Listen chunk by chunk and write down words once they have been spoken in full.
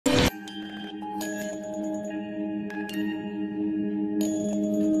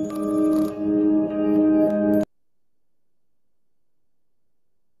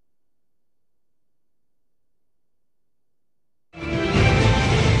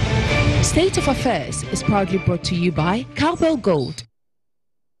State of Affairs is proudly brought to you by Cowbell Gold.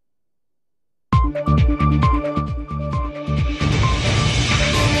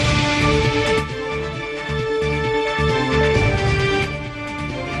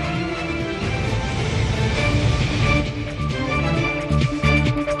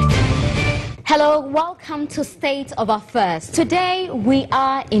 Hello, welcome to State of Affairs. Today we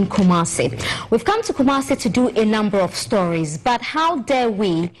are in Kumasi. We've come to Kumasi to do a number of stories, but how dare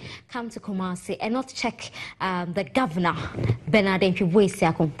we come to Kumasi and not check the governor, Bernard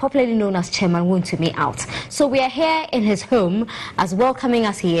Mpibuisiakon, popularly known as Chairman Wontumi, out. So we are here in his home, as welcoming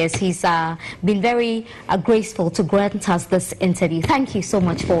as he is. He's been very graceful to grant us this interview. Thank you so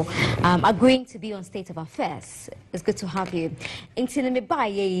much for agreeing to be on State of Affairs. It's good to have you. To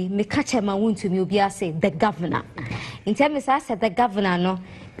me, be say the governor. In terms I said the governor no,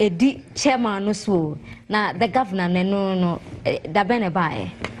 the chairman no so. Now the governor no da bene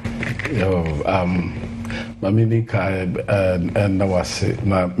by. Yo, mamini ka na wase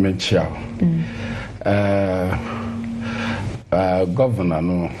na menchia. Governor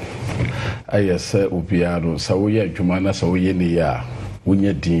no ayese obiaro sa wo ye adwuma na sa wo ye ne ya.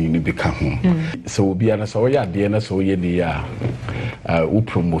 Unye din ni bika ho so obi ana so ya de na so ye ni ya u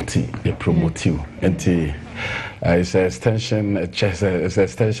promote and it's an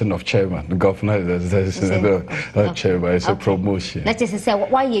extension of chairman. The governor is chairman. It's a promotion. That is to say,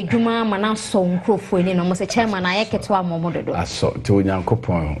 why you do man so microphone in almost a chairman? I get to a moment. I saw to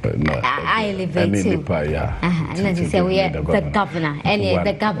Yankopon. I elevate you. And then you say, we are the governor. And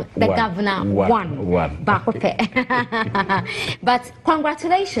the governor one. Back up. But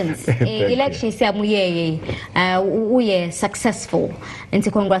congratulations. Election say we are successful. And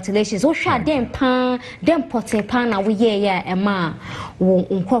congratulations. Oh, shall them potty pana we yeah Emma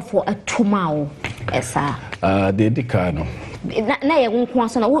won't for a tomorrow. Esa. The Dicano. Na ye won't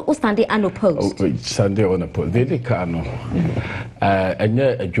want to stand unopposed. Sunday on a post. The Dicano. And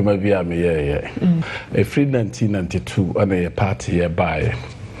yet a Jumavia me a free 1992 on a party by.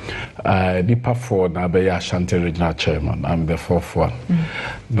 Nipa for na be Ashanti regional chairman. I'm the fourth one.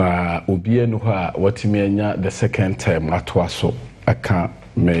 Na obi enu ha watimi anya the second term atwaso aka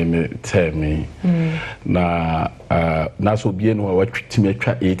me tell me na so obi enu ha watimi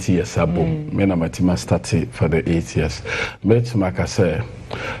atwa 8 years abo me na matima start for the 8 years me tumaka say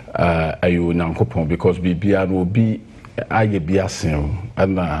ayo nyankopon because bibia no obi aye bia sen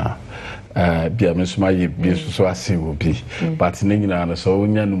ana bia me suma ye bi so asen obi but ne nyina na so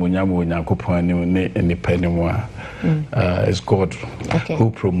onya no nyam onyankopon ne nipa ne mo it's God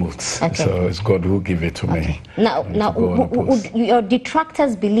who promotes. So it's God who give it to me. Now your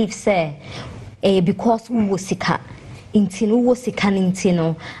detractors believe say because we was sika intino was sika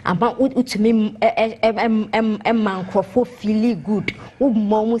intino about utumi man crofo feel good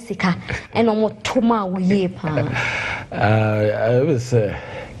mo sika and on toma we pa I will say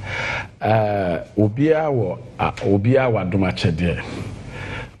obia wa doma chede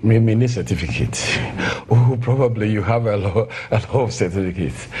me certificate. Oh, probably you have a lot of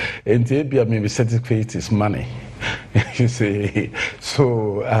certificates. And maybe certificate is money. You say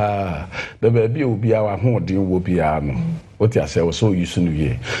so the baby will be our holding will be what I say was so used to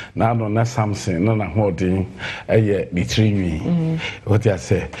ye. Now no something, no holding a between what I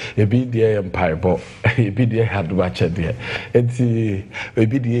say, a bit the empire, but a bit the hard watch there. And a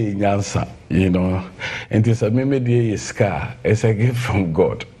bit the answer, you know, and it's a memory scar, it's a gift from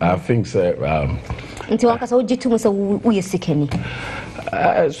God. I think so. Into one case, we are sick.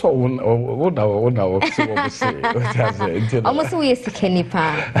 So what I say, almost we are sick.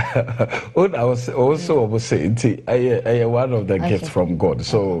 What I was also saying, I one of the gifts from God.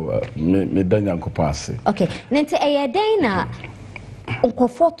 So me danya kupasi. Okay, nente dana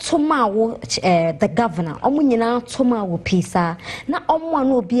unkofo tomawo the governor. Omunyina tomawo pisa. Na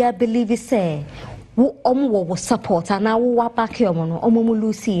omwano bia believe say. Wo support and now wo back your mono omo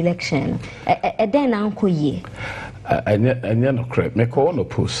Lucy election then uncle ye and no correct me call no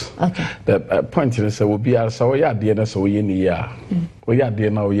post. Okay, the point is will be so we are there so we ni ya we are there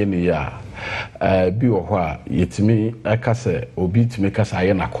now we ni ya bi wo ho a yetimi aka say obi timi kasa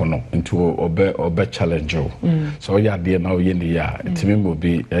aye na kono into obe challenge so we are there now we ni ya yetimi mo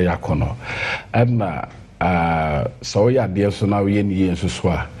bi ya kono and so we are there so now we ni nso so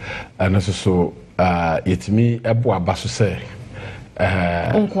a and so yetimi ebo abaso say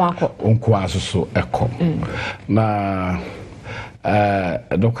onkwa so eko na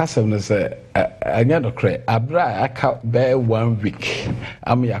no kasem no say anya no kre abra aka be 1 week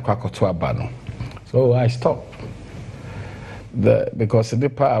am yakwakoto abano so I stop because the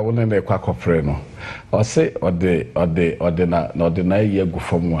power won't ekwa kopre no or say or the na ye go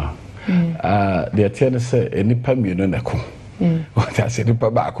from one the attendant said, any pamino neko. What I said,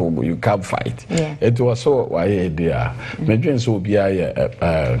 you can't fight. It was so why dear. My dreams will be a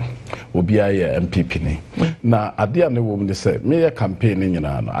MPP. Now, I dear no woman say, me a campaigning, you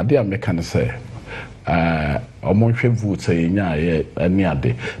know, I dear mechanic say. Omonhwe vote nya ye ani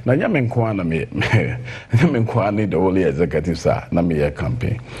ade na nya menkwana me menkwana the only executive sir na me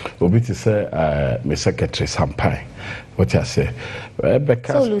campaign obi ti say me secretary Sampai what you say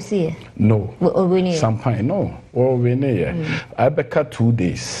Rebecca so Lucy no Sampai no or we ne Rebecca 2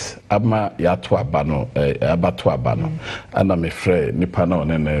 days ama ya to abano abato abano ana me frɛ nipa na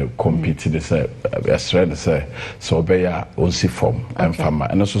on compete the say esrɛ say so be ya onsi form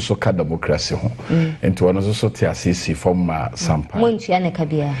emfama eno so ka democracy ho enti ono so te asisi form ma Sampai montua ne ka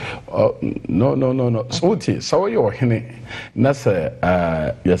bia no so you hene na say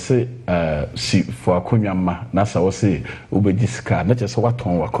yesi si for akonwa ma na say wo say obeji sika na chese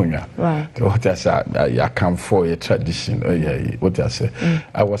waton wakonwa what I say ya come for a tradition what I say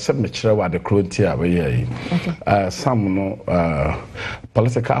I was me kire wa the crontia we some no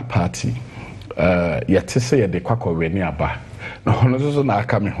political party yete say ye de kwakọ we ni aba no so na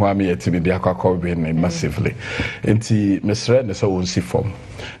aka me ho am yete bi de kwakọ we ni massively enti mesre ne so wonsi form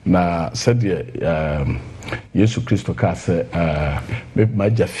na said Yesu Kristo ka se me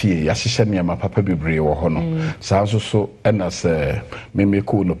maja fie ya hyehyɛ ne ma papa bebree wɔ hɔ no saa so ɛna se me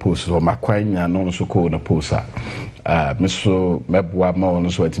ko no post so makwan nya no so ko no post me so meboa ma no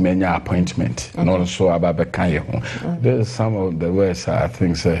so atime nya appointment no so aba be kan ye ho there's some of the words I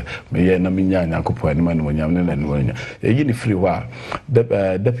think say me ye na me nya nyankopɔ anima no nyam ne na no nya eyi ni free wa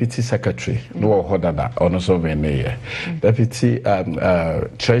deputy secretary no wɔ hɔ dada ono so be ne ye deputy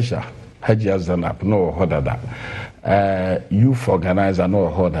treasurer Haji Azanap no hodada youth organizer no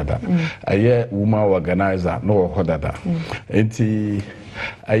hodada aye woman organizer no hodada enti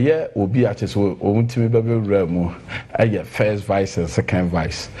aye obi a cheso Wontumi bebe mu aye first vice and second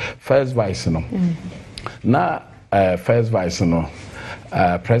vice first vice no na first vice no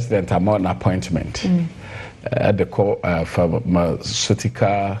president amon appointment at the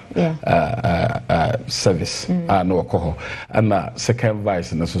pharmaceutical service no ko and second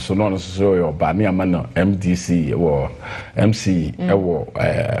vice na so no so your ba na ma no MDC or MC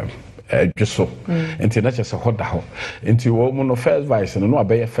just nti na chese hoda ho nti wo mu no first vice no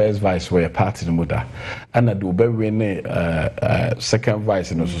abeye first vice we party no muda ana do be we ne second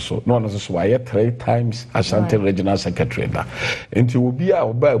vice no so no so why 3 times Ashanti regional secretary da nti obi a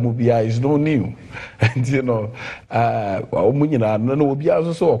oba mu bia is no new and you know omu nyina no obi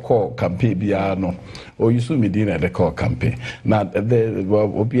a so call campaign bia no o yusu medina the call campaign na the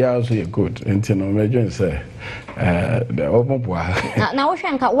obi a so good nti no mejo say the omoboa na wo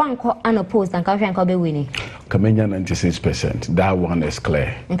hwanka wanko unopposed and ka be winning Kamenya 96%. That one is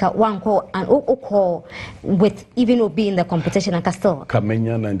clear. Nka wanko and call with even being in the competition and still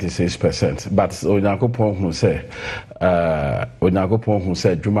Kamenya 96%. But Onyankopon who say Onyankopon who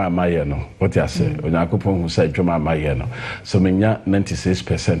said Juma Mayeno. What you say? Onyankopon who said Juma Mayeno. So menya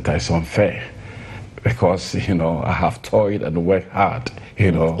 96% is unfair. Because you know I have toiled and worked hard,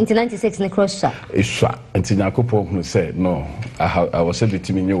 you know. Into 96 in the cross shot. It's until Nyankopon who said no. I was able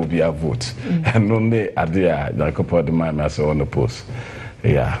to mean will be a vote, and only idea Nyankopon the man as on the post.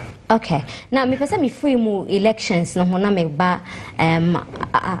 Yeah. Okay. Now, me person me free mu elections no na me ba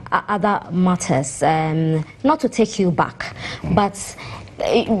other matters. Not to take you back, but.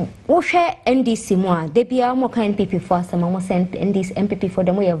 We share NDC more. They be more kind people for us. I'm almost send NDC MPP for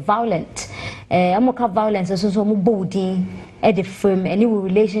them. We are violent. I'm more violence. So more body at the firm. Any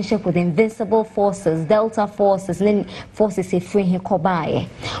relationship with invincible forces, Delta forces, and then forces if free here Kobaye.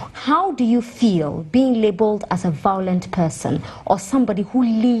 How do you feel being labelled as a violent person or somebody who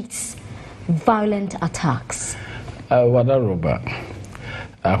leads violent attacks? Wada Robert.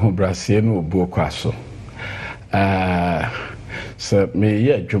 Brasier no buo kwaso. So me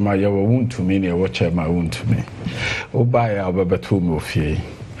ye dwuma ye wo Wontumi ne wo chema Wontumi oba ya obabeto mo fie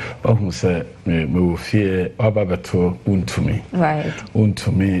ohun say me wo fie obabeto Wontumi right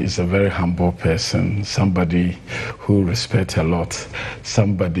Wontumi is a very humble person, somebody who respects a lot,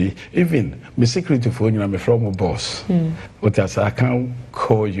 somebody even me secretary for you me from a boss what I say I can't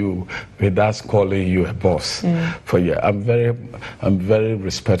call you without calling you a boss for you. I'm very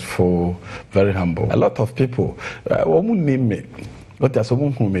respectful, very humble. A lot of people won't name me But as a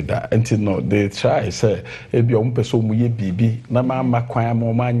woman who made that, until no, they try, say, if you're one person, we be, na mamma,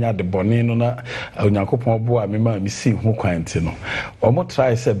 quam, mania, the bonino, Unyakopo, boy, me see who quantino. Or more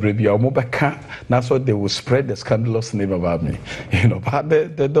try, say, baby, or more back, that's what they will spread the scandalous name about me, but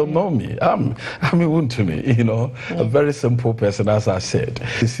they don't know me. I'm a Wontumi, a very simple person, as I said.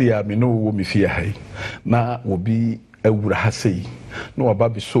 You see, I mean, no woman fear, now will be a Wurahasi, no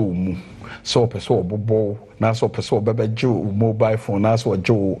about be so moo. So person bobo na so person bebe jo mobile phone na so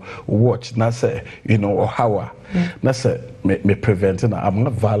jo watch na say or how na say me preventing. I'm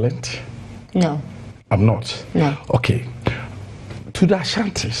not violent. No, I'm not. No. Okay, to the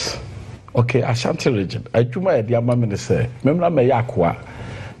Ashantis. Okay, Ashanti region adwuma e dia ma me say memra me yakwa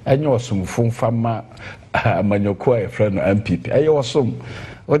enye osumfo mfama amanyoko e friend MPP eye osum.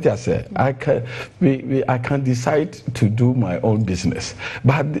 What I say, I can decide to do my own business.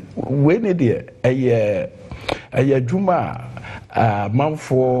 But when it a juma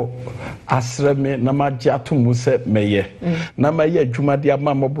manfo asreme na magyato mu se meye na maye juma dia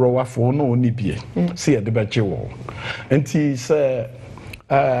mama browa fo no oni bie se ye de beje wo enti se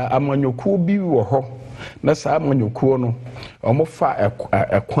amanyoku bi wo ho na sa amanyoku no omo fa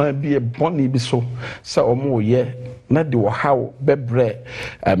ekwan bi boni bi so se omo ye na de how bebre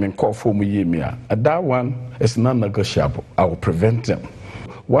call for me that one is non-negotiable. I will prevent them.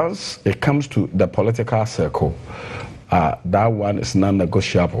 Once it comes to the political circle, that one is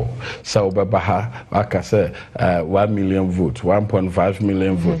non-negotiable. So, like I say, 1 million votes, 1.5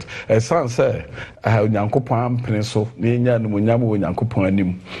 million votes. And some say, "Nyankopon pencil,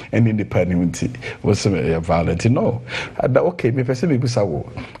 nyankopon and independence was violent." No, okay, me person me bisawo.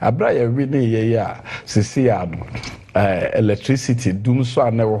 Abraya really sisiano. Electricity, doom so I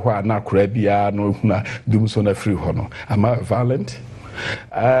never want na crabia no doom so na free hono. Am I violent?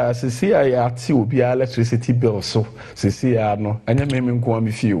 Sisi ati obia electricity bill so sisi no anya me nko am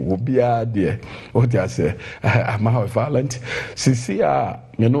fie obia de o dia say am I violent? Sisi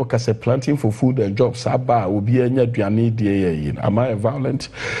you know kase planting for food and jobs aba obia nya aduane de am I violent?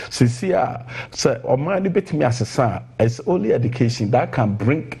 Sisi say o man betimi asesa it's only education that can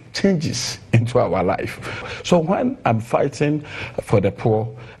bring changes into our life. So when I'm fighting for the poor,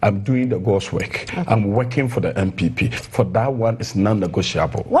 I'm doing the God's work. Okay. I'm working for the MPP. For that one, it's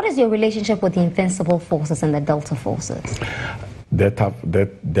non-negotiable. What is your relationship with the Invincible Forces and the Delta Forces?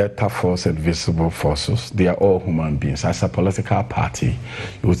 Delta Force and Visible Forces, they are all human beings. As a political party,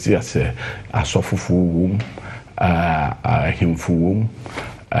 you would see as a sofufu himfu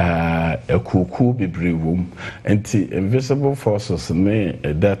a kuku bebre wom enti Invisible Forces ne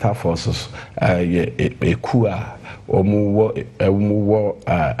Delta Forces a kua omuwo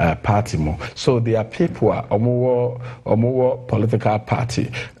party mo. So there are people omuwo political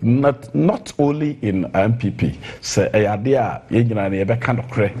party not only in MPP say ayade ye nyina na ye be kind of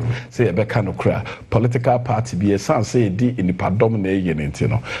kre say ye be kind of kre political party be san say di inipadom na ye nti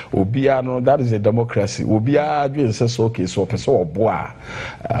no obia no that is a democracy obia dwen say so okay so person obo a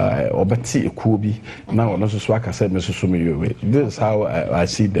obeti ekuo bi na ono so aka say me so me yowe. This is how I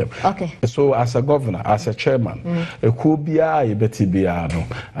see them. Okay. So as a governor, as a chairman, ekuo bia ye beti bia no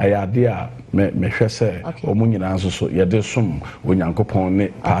ayade a me hwe say omo nyina nso so ye de som onyankopon ne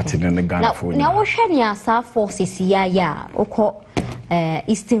party ne Ghana for. Now wo hwe ne asa forces ya okọ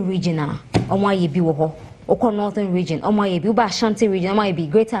Eastern region a omo aye bi wo ho okọ Northern region omo aye bi uba Ashanti region omo aye bi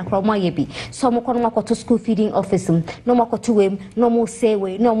Greater Accra omo aye bi so omo kono makoto school feeding office no makoto wem no mo say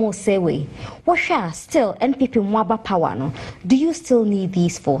we wo hwe still NPP mwaba power no. Do you still need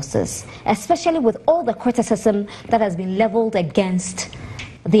these forces, especially with all the criticism that has been leveled against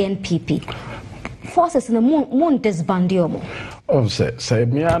the NPP? Forces in the moon disband omo. Oh say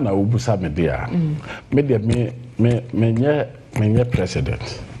me na obusa me dia. Me dia me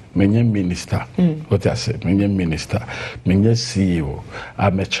president. Menye minister, what I say, menye minister, menye CEO,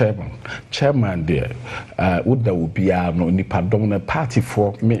 I'm a chairman there. Uda ubia no ni pardon party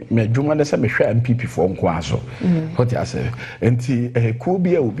for me juma na say me hwe MPP for nkwaso. What I say, enti ku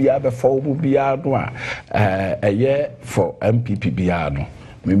bia ubia be for ubia no a for MPP bia no.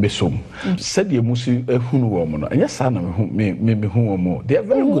 Me som said the musi ehunu wo mo no enya sa na me hu wo mo. They are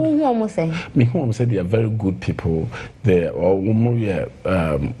very good. Me hu wo say they are very good people. They omo ye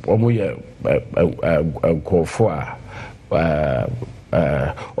go for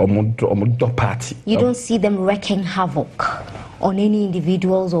omo party. You don't see them wreaking havoc on any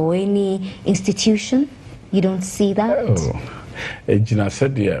individuals or any institution? You don't see that? Ejina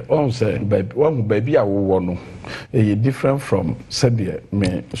said there on say baby a wo no e different from said there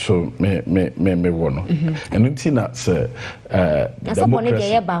me wo no and until na say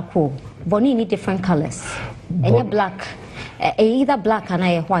democracy boni ni different colors enya black either black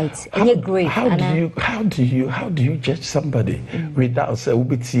and white, and grey. How do you judge somebody without say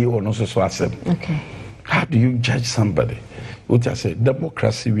ubiti or no so asem? Okay. How do you judge somebody? What I say,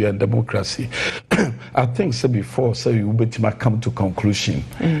 democracy, we are democracy. I think so before, so you might come to conclusion.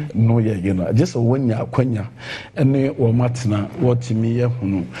 No, yeah, you know, just when you are and you or Martina, what me,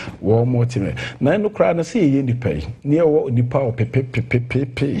 war more to me. Now, no crowd, I see you pay near what the power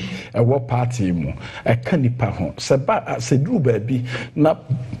pay, a war party more, a candy pahon. Sabat, I said, do baby, not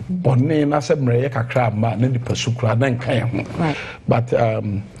bonnet, and I said, Mariaka crab, man, and the Pasukra, then came. But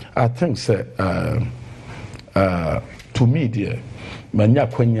I think, sir, to me, dear, manya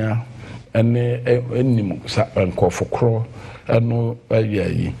kwenya ene enim sa nkofokro eno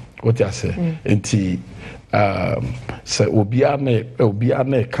ayi what you say enti se obia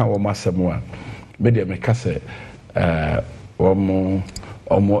na ka wo masem a me de me ka se omo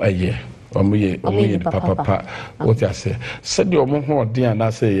aye omo ye papa what you say de omo ho odin na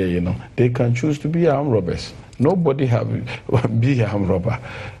say ye no they can choose to be armed robbers. Nobody have be armed robber.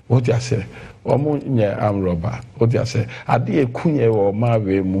 What you say? Omo nye armed robber. What you say? Adi ekunye wo ma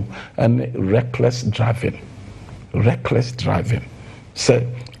we mu and reckless driving. Say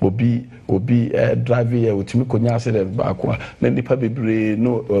obi driving here utimi konya accident back one. Na nipa bebre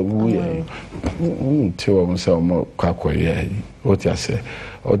no wu ye. Ti wo say omo kwakoye. What you say?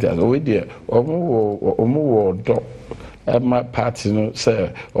 What you say? We dey omo wo do Emma party no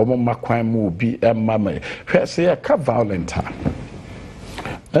say omo makwan mu bi emma me hwe say ya ka violent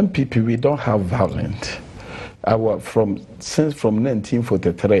MPP we don't have violent since from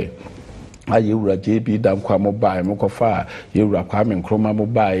 1943 ayewura JB dankwa mobile mokofa yewura Kwame Nkrumah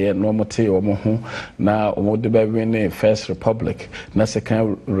mobile no mote omo ho na omo de be win First Republic na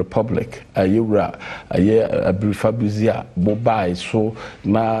Second Republic ayewura abrifabuzia mobile so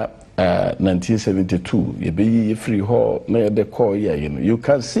na 1972 you be free hall na the call here you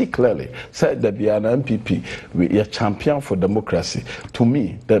can see clearly said that the MPP we are champion for democracy. To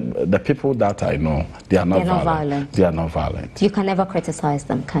me the people that I know they are not violent. They are not violent. You can never criticize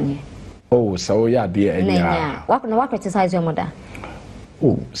them, can you? Oh, so yeah, dear. What criticize your mother?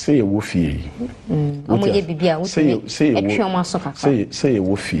 Oh, say a woofy. Say a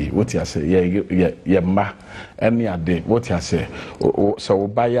woofy. What you say? Yeah, ma. Any day, what you say? So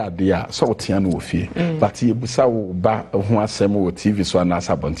buy a dear, so tian woofy. But you saw ba one semo TV so an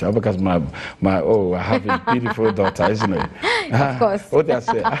asabontia because I have a beautiful daughter, isn't it? Of course. What you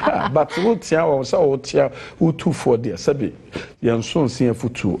say? But what you so tia who 2 4 dear sabi. Yan son see a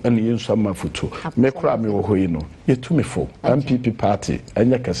futu and yin sama futu. Make me hoino. You to me for MPP party.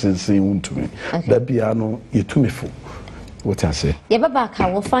 And you can say Wontumi. That piano, you to me for what I say.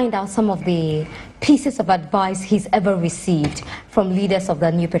 Yababaka will find out some of the pieces of advice he's ever received from leaders of the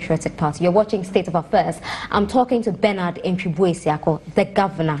New Patriotic Party. You're watching State of Affairs. I'm talking to Bernard Entwibwe-Siako, the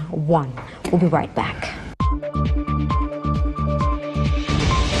Governor 1. We'll be right back.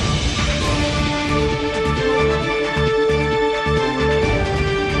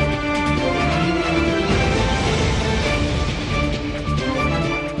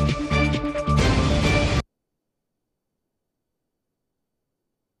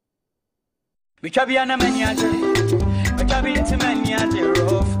 Michabiana maniaje, Michabi into maniaje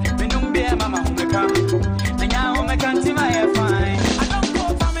rough, Minumbe mama humeka, Nanya humeka ntima ya fine. I don't go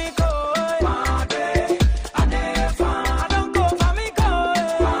for me go, I don't go for me go,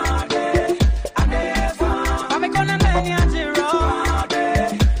 I'm gonna maniaje rough,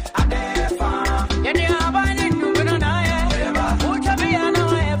 Yeni abani nuno na ye, Michabiana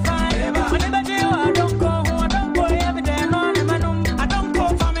ya fine. Whenever you I don't go every day no manum, I don't go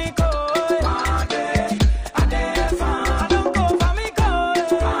for me go.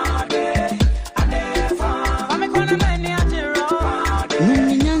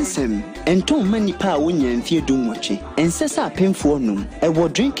 And too many power and fear do much. And says our painful num, and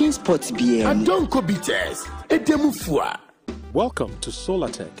what drinking spots be. And don't go bitters, a demufua. Welcome to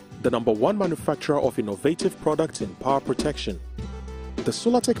SolarTech, the #1 manufacturer of innovative products in power protection. The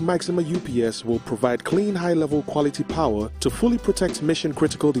SolarTech Maxima UPS will provide clean, high-level quality power to fully protect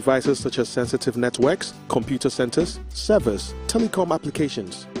mission-critical devices such as sensitive networks, computer centers, servers, telecom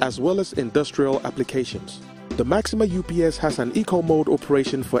applications, as well as industrial applications. The Maxima UPS has an eco-mode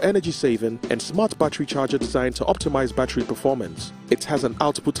operation for energy saving and smart battery charger designed to optimize battery performance. It has an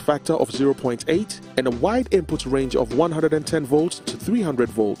output factor of 0.8 and a wide input range of 110 volts to 300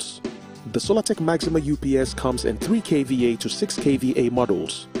 volts. The SolarTech Maxima UPS comes in 3 kVA to 6 kVA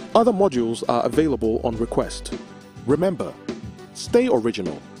models. Other modules are available on request. Remember, stay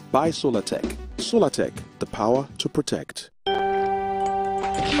original. Buy SolarTech. SolarTech, the power to protect.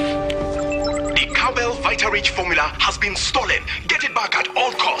 The cowbell Vitarich formula has been stolen. Get it back at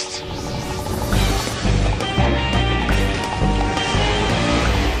all costs.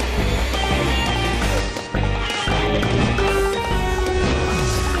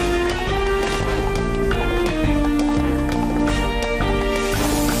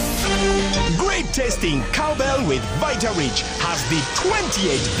 Tasting cowbell with Vitarich has the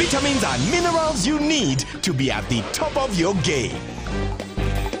 28 vitamins and minerals you need to be at the top of your game.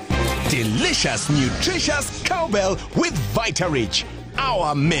 Delicious, nutritious cowbell with Vitarich,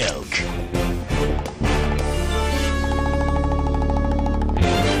 our milk.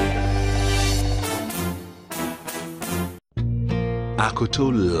 Akoto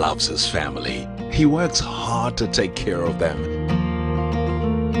loves his family. He works hard to take care of them.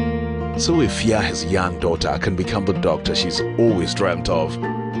 So Ifya, his young daughter, can become the doctor she's always dreamt of.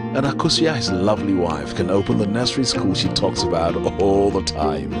 And Akosia, his lovely wife, can open the nursery school she talks about all the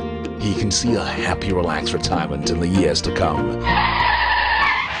time. He can see a happy, relaxed retirement in the years to come.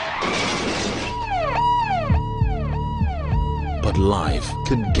 But life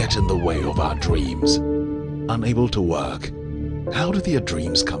can get in the way of our dreams. Unable to work, how do their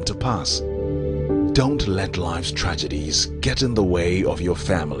dreams come to pass? Don't let life's tragedies get in the way of your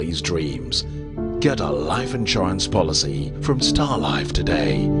family's dreams. Get a life insurance policy from Star Life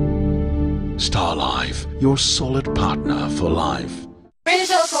today. Star Life, your solid partner for life.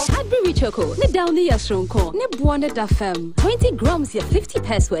 Cadbury Choco, ne down the yasronko, ne buone da fem. 20 grams ya 50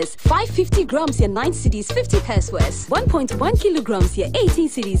 pesos, 550 grams ya 9 cedis 50 pesos, 1.1 kilograms ya 18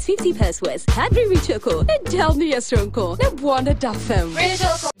 cedis 50 pesos. Cadbury Choco, ne down the yasronko, ne buone da fem.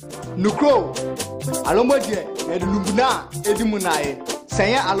 Nukro, alomo die, edulubuna, edimunae.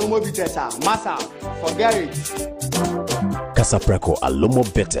 Senya alomo bitesa, masa, forget it. Casapreco Alomo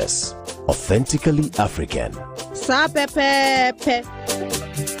Bitters, authentically African. Sa pepe.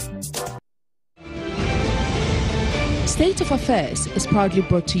 State of Affairs is proudly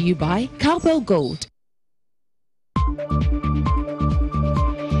brought to you by Cowbell Gold.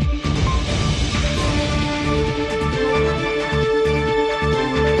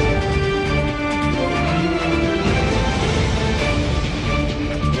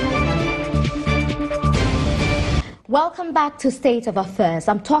 Welcome back to State of Affairs.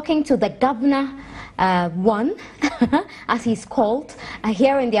 I'm talking to the governor, one, as he's called,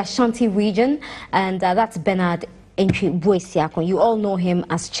 here in the Ashanti region, and that's Bernard Boisiakon. You all know him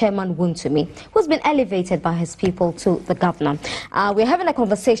as Chairman Wontumi, who's been elevated by his people to the governor. We're having a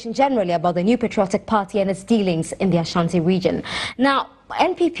conversation generally about the New Patriotic Party and its dealings in the Ashanti region. Now,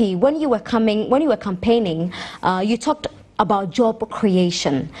 NPP, when you were campaigning, you talked about job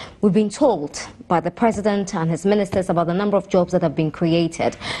creation. We've been told by the president and his ministers about the number of jobs that have been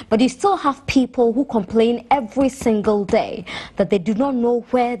created. But you still have people who complain every single day that they do not know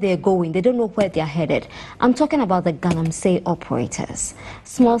where they're going. They don't know where they're headed. I'm talking about the Galamsey operators,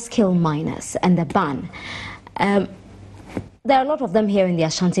 small-scale miners, and the ban. There are a lot of them here in the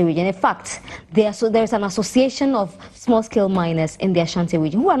Ashanti region. In fact, there's an association of small-scale miners in the Ashanti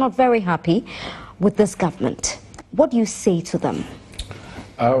region who are not very happy with this government. What do you say to them?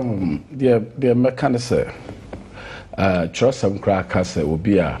 The mechanism, Chosam Krakasa will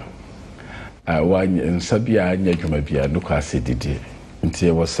be a one in Sabia, Yajumabia, Lucas Didi,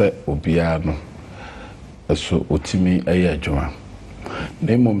 until was set Obiano, so Wontumi Ayajuma.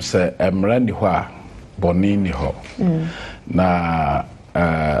 Name say, Randy Hua, Bonini Ho. Na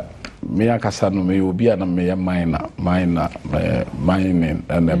Mia Casano may be a mining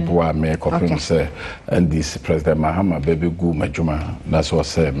and a boy may copy say, and this President Mahama baby goo Majuma, that's what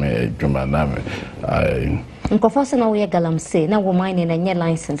say me Juma Name. Nkofo na we Galamsey na wo mining and your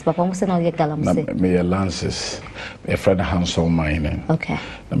license, but almost na we Galamsey. Me your license, a friend handsome mining. Okay.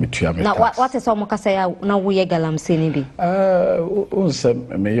 Let me tell you. Now what is almost say na we Galamsey ni bi?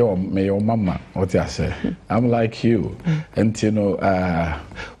 Me your mama, what I say. I'm like you. And you know,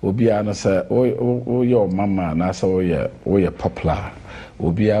 Obiano say, oh your mama, na so we popular.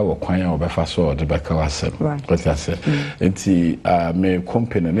 Obia wo kwan a obefa so de beka wasem what I say enti me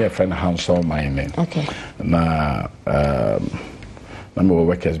company na friend handsome mining okay na number of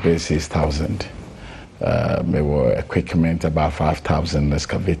workers base 6,000 me were equipment about 5,000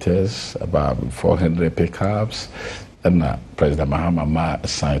 excavators, about 400 pickups, and President Mahama ma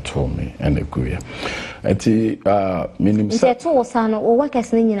assigned to me and the Guya enti minimum se to sana o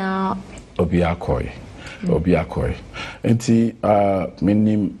workers ni nyina Obiakoi. Enti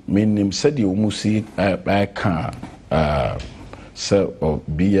minim said you musi ka so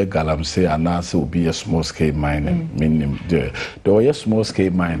be a galamsey and also be a small scale mining, meaning the small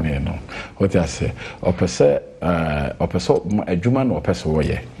scale mining, no. What I say, or per se, a German or person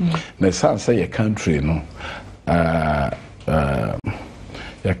way. The son say a country, no, a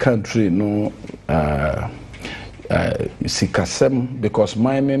country, no, sikasem, because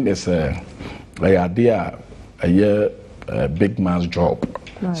mining is a idea, a year, big man's job.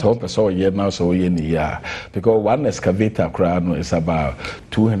 Right. So a year now, so in a year, because one excavator crown is about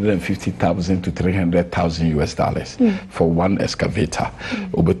 $250,000 to $300,000 US for one excavator.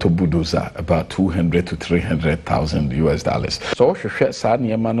 Obeto bulldozer about $200,000 to $300,000 US. So she said,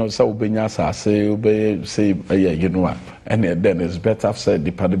 "Yamano so say you know." And then it's better said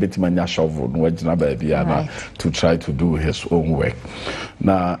the Parliament mania shovel to try to do his own work.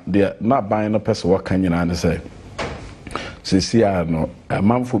 Now they're not buying a person what can you say? See, no, a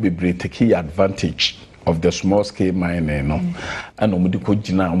man will be taking advantage of the small scale mining, no, and omudi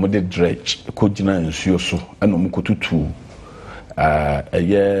kojina, omudi dredge, kojina and sioso, and omukututu, a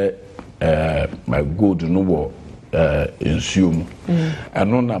year, my good no in sume,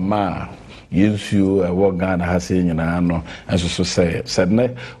 and on a ma. Yes, you what Ghana has seen in ano, as you say, said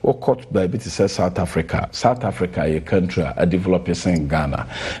ne, or caught by bit says South Africa, a country, a developer in Ghana,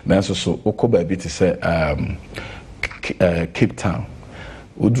 then so oko by bit say Cape Town.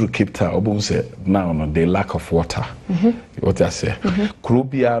 Udru Cape Town, Obun say now no the lack of water. What I say,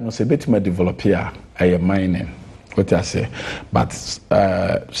 Krubia no say bit my developer, I am mining. What I say, but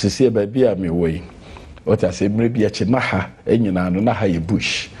Sisi baby me way. What I say, maybe a chinaha, and you know, naha ye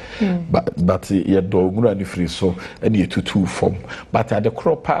bush. But ye dog run free so and ye to form. But at the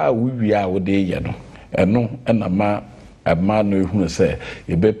crop we are with the yano. And no, and a man who say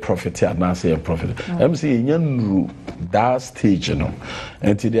a bit profit and not say a profit. I'm saying young that stage, you know,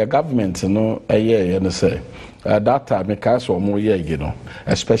 and to their government, you know, a year and say. That time, because more year, you know,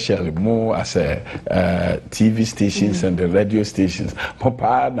 especially more as a TV stations and the radio stations.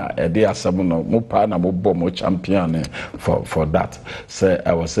 Papa, they are some more partner, more champion for that. So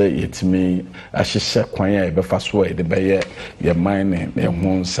I will say it's me. I should say, quiet, but fast way the bay, your mining, your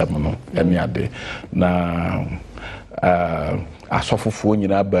moon seminal, any other. Now, asofofo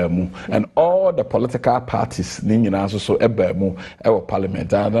nyina ba mu and all the political parties ni nyina so eba mu e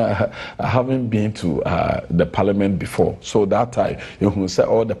parliament and I haven't been to the parliament before, so that time you say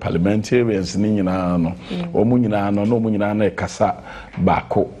all the parliamentarians ni nyina no omu nyina no nyina na kasa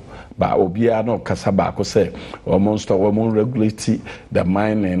baako ba obia no kasa baako say almost regulate the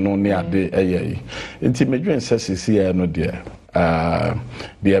mining no ne ade eye nti medwen sesisi no de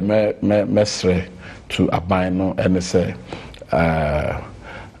mesre to aban no and say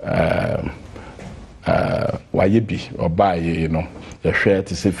wayebi or buy you know the share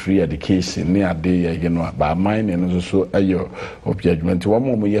to say free education near day you know by mining and so ayo of judgment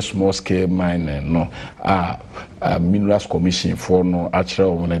one more yes small scale mining no minerals commission for no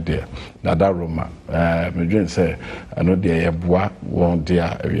actual one there that Roma me dream say I know there boa one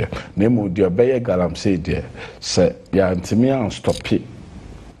there area name the obey galam say there say ya ntimi an stop it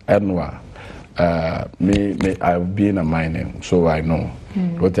enwa me I've been a mining, so I know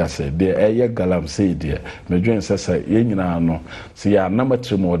what I said. The air galam say dear, me dream says a yina no. See ya number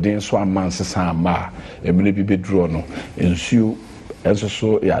 3 more days so a man says ma a mini be drawn no ensue as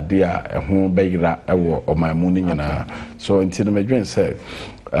so ya dear a home beggar or my morning so until me dream said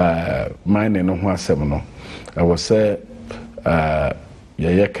mining no one seminal. I was say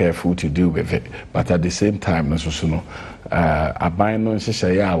you're careful to deal with it, but at the same time no aban no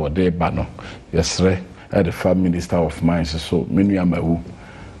nhyehyɛ ya wo de ba no yesre the farm minister of mines so menu amawu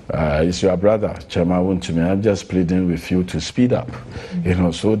is your brother Chairman Wontumi. I'm just pleading with you to speed up, you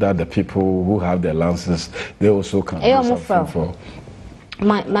know, so that the people who have their licenses they also can do something for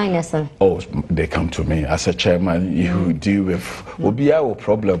minus. Oh, they come to me as a chairman. You deal with Obia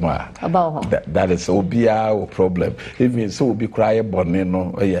problem. About that is Obia problem. Even so, be crying,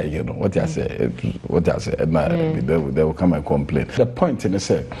 no, yeah, you know what I say. What I say, and they will come and complain. The point in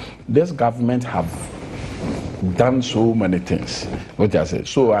it, this government have done so many things. What I say.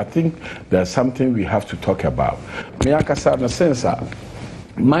 So I think there's something we have to talk about. Me akasa na sense.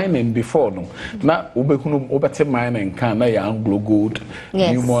 Mining before no na ubekunu obete mining can na Anglo Gold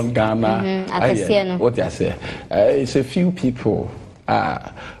Newmont Ghana what I say it's a few people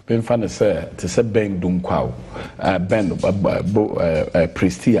been fun to say Ben Dunkwao Ben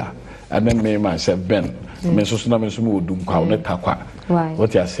Prestia and then me myself Ben me so na me so mo Dunkwao ne takwa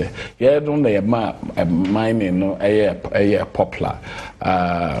what I say yeah don't they mining no popular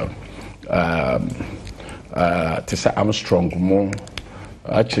to say Armstrong more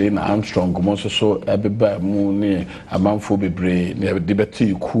actually na Armstrong mo so ebeba mu ne amanfo bebre ne de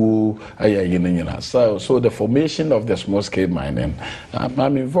beti ku aya yinina. So the formation of the small scale mining,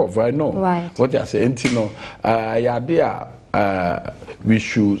 I'm involved. I know what I say. Entino, we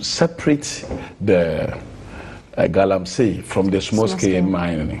should separate the galamsey from the small scale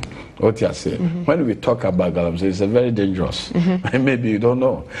mining. What you say? When we talk about galamsey, it's a very dangerous. Maybe you don't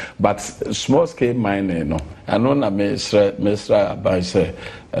know, but small scale mining, no. I know na Mr. Aba say,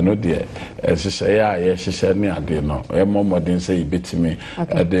 I know the she said me ade no. E more modern say bit me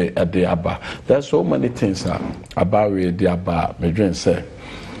at the Aba. There's so many things about the Aba. Me dream say,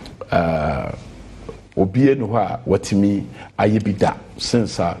 obie no ha watimi ayebida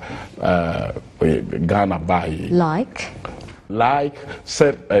since Ghana buy like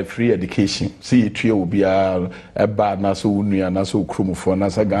set free education. See it will be a bad naso unia naso krumu for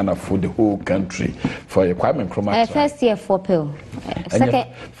nasa Ghana for the whole country for a Kwame Nkrumah. First year 4 pill.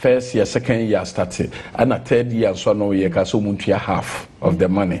 First year, second year started, and a third year so no year kaso muntia half of the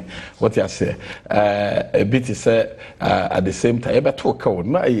money. What you say? A bit is at the same time. But talk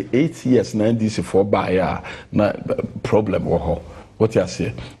now 8 years na this for buyer na problem or what you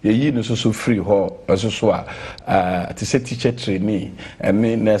say? You no so free ho so to say teacher trainee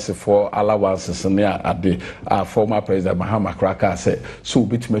and nurse for allowances near at the former president Mahama Kraka said so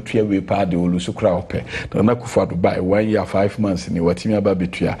bit me twa we pa de olusu kra ope na kufa to buy 1 year 5 months ni watimi aba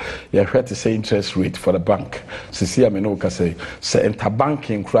betua you heard to say interest rate for the bank sisi am no ka say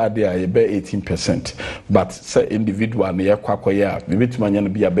interbanking kra there you be 18% but say individual na yakwakoya me bituma nya no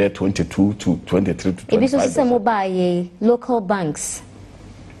be 22 to 23 to 25%. If you say mobile local banks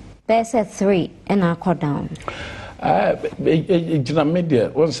there's a 3 and I cut down. Jina media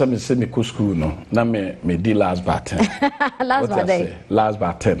once I say me go school no na me di last bar 10. Last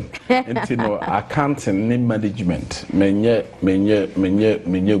bar 10. Into no accounting ni management menye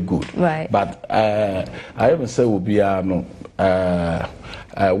good. Right. But I even say will be no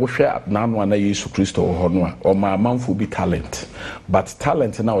we share now na Yesu Kristo ho no o ma manfo be talent. But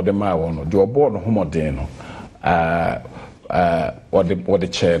talent na o de ma wo no de obo no homoden no or the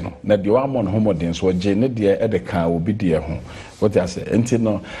chair no na the one on homodin so je ne de e de kan obi de ho what I say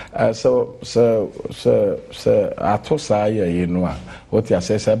entino so atosa ye no what I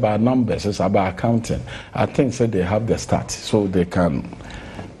say about numbers is about accounting. I think so they have the start so they can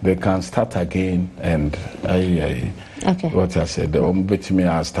start again and okay. What I said, the me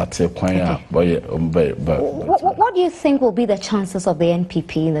I started What do you think will be the chances of the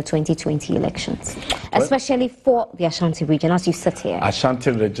NPP in the 2020 elections, especially for the Ashanti region as you sit here? Ashanti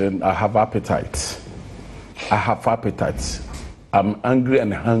region, I have appetite. I'm angry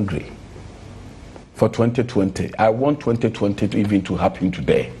and hungry for 2020. I want 2020 to even to happen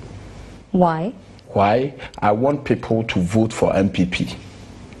today. Why? I want people to vote for MPP.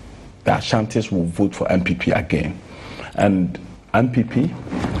 The Ashantis will vote for MPP again. And MPP,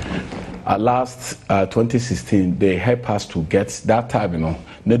 last 2016, they helped us to get that time, you know,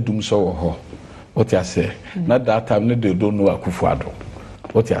 ne dum so ho. What you say? Not that time, they don't know Akufo-Addo.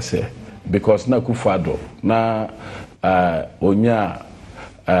 What you say? Because na Akufo-Addo, na onya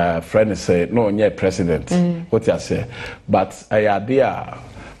friend say no onya president. What you say? But I idea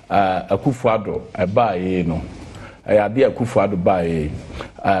Akufo-Addo buy you know. I idea Akufo-Addo buy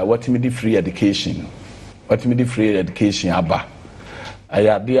what me free education. What me free education aba. I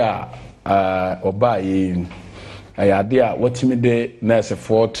idea oba I idea what me de nurse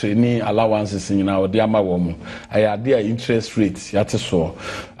for training allowances in our diama woman. I idea interest rates yet so.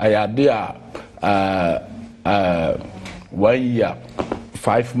 I idea 1 year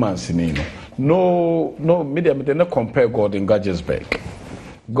 5 months in no medium they not compare Gordon Gaggesberg.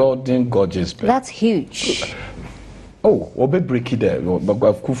 That's huge. Oh, we'll be breaking there. But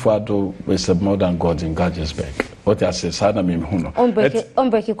Akufo-Addo is more than Gordon Gaggesberg. What I say, Sana me huno.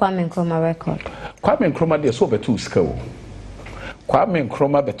 Unbreaking Kwame Nkrumah record. Kwame Nkrumah dey so betu ska o. Kwame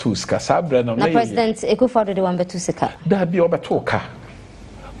Nkrumah betu ska. Sabre na President Akufo-Addo dey wan betu ska. Da bi obeto ka.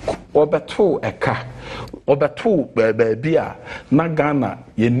 Obeto eka. Obeto be a na Ghana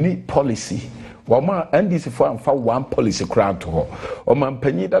ye ni policy. Wama NDC for am fa one policy crown to ho. Oma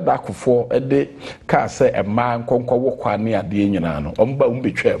mpanyi da Akufo de ka se e ma nkonko wo kwane ade nyina no. Omba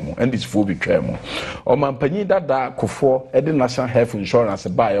umbetwa mu NDC for betwa mu. Oma mpanyi da Akufo de national health insurance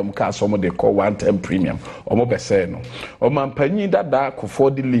buy om ka so mo de call one time premium. Omo bese no. Oma mpanyi da Akufo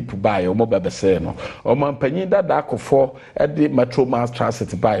de leap buy omo bese no. Oma mpanyi da Akufo de metro mass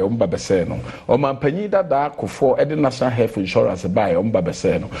transit buy omo bese no. Oma mpanyi da Akufo de national health insurance buy omo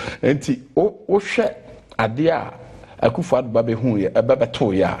bese no. Enti o hwe ade a Akufo-Addo ba be hu ye ebe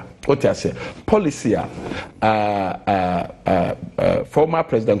beto ya what I say policy former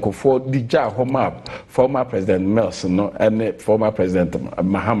President Kufuor Dija Homa, former President Nelson no and former President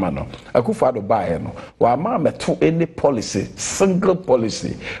Mahama no Akufo-Addo buy no wa ma to any policy single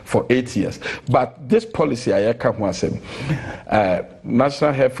policy for 8 years, but this policy I can asem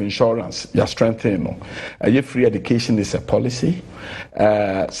national health insurance you strengthening no free education is a policy,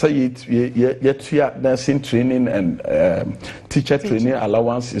 say it nursing training and teacher training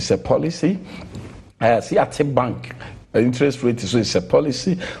allowance is a policy, see at a bank interest rate so it's a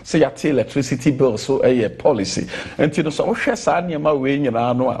policy, say at electricity bill so a policy, and you know so shesa niema we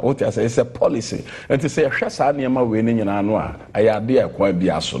nyina no what I say is a policy, and to say shesa niema we nyina no I idea kwa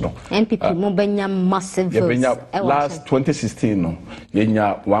bia so no MPP mo benya massive votes last 2016 no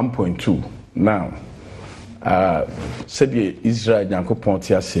yenya 1.2 now said Israel Nyankopon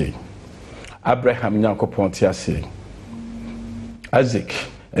ti ase, Abraham Nyankopon ti ase, Isaac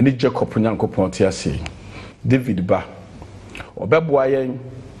and Jacob Nyankopon ti ase, David ba obeboa yen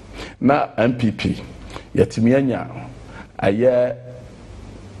na MPP yatimi anya aye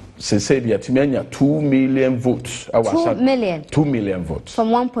say yatimi anya 2 million votes 2 million votes from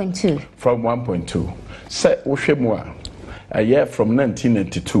 1.2 say wohwemu aye from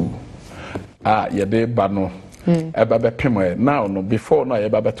 1992 yede ba no eba be pem now no before no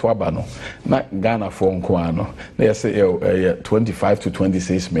yeba be to aba no na Ghana for nko ano na you say 25 to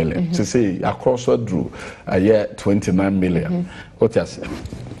 26 million to say across drew 29 million what you say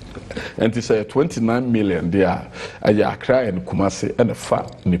and to say 29 million there Accra and Kumasi and fa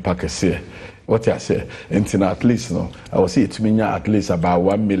nipa kese what you say until at least no I will see it mean at least about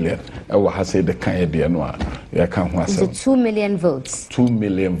 1 million I will have say the kind of no you can say 2 million votes 2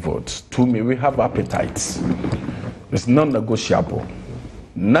 million votes we have appetites. It's non-negotiable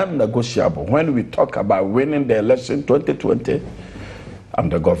when we talk about winning the election 2020. I'm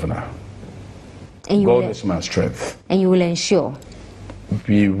the governor and God is my strength, and you will ensure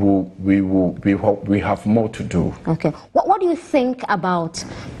we have more to do. Okay, what do you think about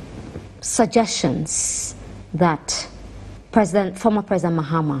suggestions that former President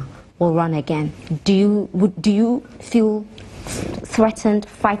Mahama will run again? Do you feel threatened,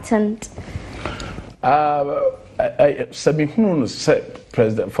 frightened? Former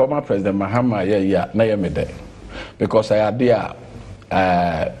President Mahama na ye me de because I idea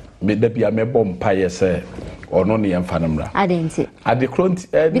me de bia me bom paye say ono ne yemfa namra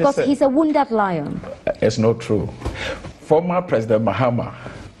because he's a wounded lion. It's not true. Former President Mahama,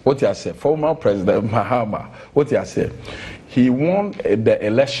 what you say? Former President Mahama, what you say? He won the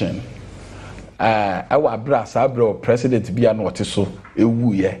election. Our abro president bia no so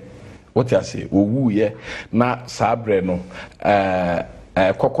ewu ye. What you say? Owu ye na sabre no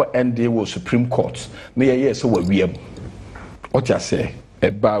koko ND was Supreme Court. Na ye so we what you say?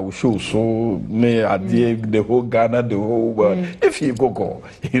 Eba we show so me the whole Ghana, the whole world. If you go,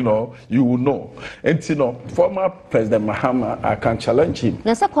 you know, you will know. And you know, former President Mahama, I can challenge him.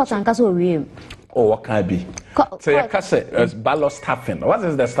 Na se court and kaso we. Oh, what can I be? So you can say ballot staffing. What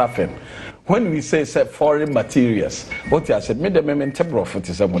is the staffing? When we say foreign materials, what you said, made the moment profit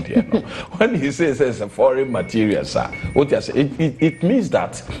is somebody. When he says foreign materials, what you say, it means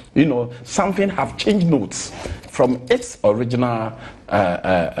that you know something have changed notes from its original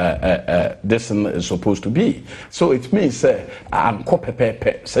this is supposed to be. So it means I'm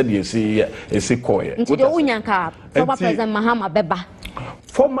said you see former President Mahama beba.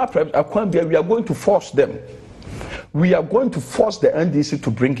 Former President, we are going to force them. We are going to force the NDC to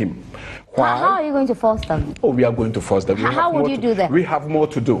bring him. Why? How are you going to force them? Oh, we are going to force them. How would you do that? We have more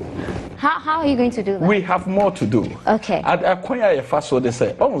to do. How are you going to do that? We have more to do. Okay. At first, so they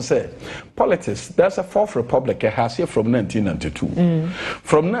say, politics, there's a fourth republic has here from 1992.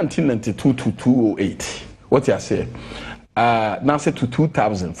 From 1992 to 2008. What you say? Now say to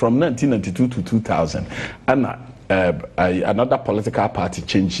 2000. From 1992 to 2000. And another political party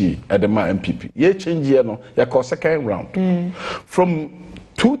change at the MPP. Ye change here no, you call second round. From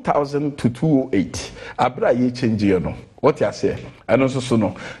 2000 to 2008, abra ye change here no. What you say? And also so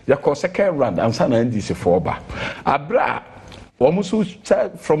no, you call second round and sana NDC for ba. Abra almost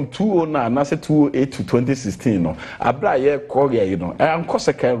from 2009, I said 2008 to 2016 no. Abra ye call ye no. And call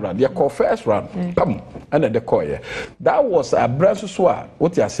second round, you call first round. Come. And then the call yeah. That was a branch so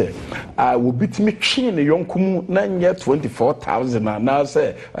what you say? I will beat me chin a young kumu 9 year 24,000 and now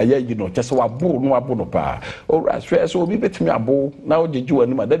say you know just a bull no abono pa. Alright, so we bet me a bull now did you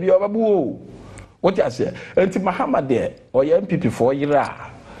and that you have a bull. What you say? Until Mahama there or your MPP for year.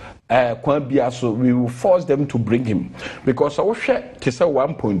 So we will force them to bring him because I will share to say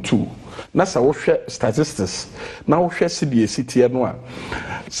 1.2. That's our share statistics. Now share CDA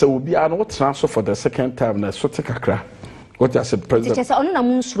So we'll be an transfer for the second time. Na so take kakra. What I said, President. Just on a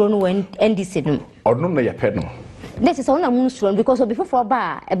moon suro no NDC. Or no, na yepeno. This is on a moon suro because before for a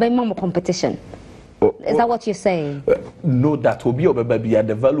bar, a more competition. Is that what you're saying? No, that will be over baby, and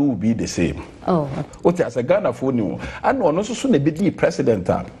the value will be the same. Oh. What as a Ghana for you? I know also soon a bit president.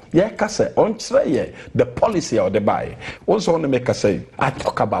 Yeah, Kasa, on try the policy or the buy. Also, want to make us say, I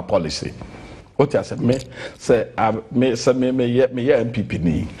talk about policy. What I said, me say, me MPP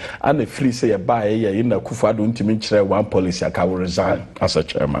ni, and the free say a buy in the Kufa don't to one policy. I will resign as a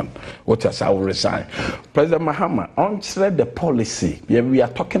chairman. What I say, I will resign. President Mahama, on the policy. Yeah, we are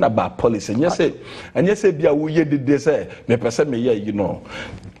talking about policy. And you say, be a we did this. Me person me you know,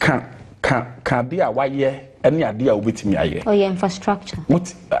 can be a why any idea with me. Oh, yeah, infrastructure.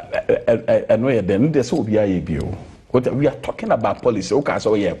 What and where then this will be a bio. What we are talking about policy. Okay,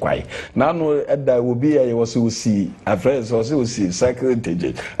 so yeah, quite. Now no, that will be a was see a friend also see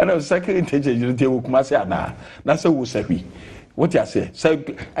secretary. And I was secretary. You will come say na. That's what we say. What you say? So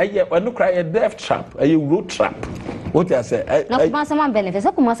I no cry a death trap, a road trap. What you say? No, come some benefits.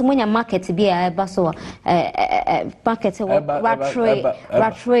 I come some when your market be a basso market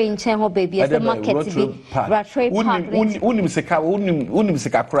ratre in Chenho baby as the market be ratre park. Unim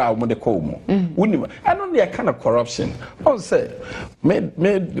seka crowd when they come. Unim. I don't need a kind of corruption. I say,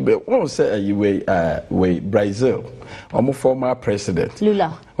 one say way Brazil. Our former president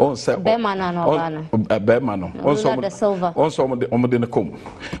Lula. Also, Bermano. Also, Silva. Also, Omodinacom.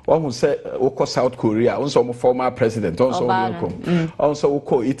 One say, Oko South Korea. Also, former president. Also, also,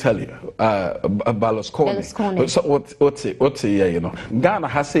 Oko Italy. Berlusconi. So, what's you know? Ghana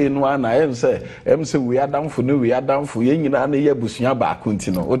has said one. I am say, we are down for new. We are down for yen and ye bushia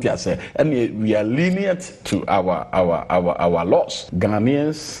bakuntino. What you say? And we are lenient to our laws.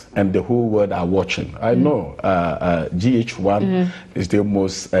 Ghanaians and the whole world are watching. I know. GH1 is the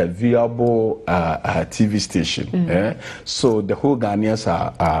most viable TV station. So the whole Ghanaians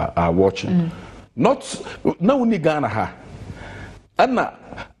are watching. Not only Ghana. And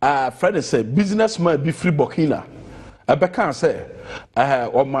Friday said, businessman be free Burkina. I can say,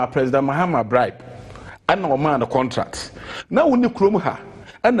 or my President Mahama bribe. And no man the contract. Now only Kromha.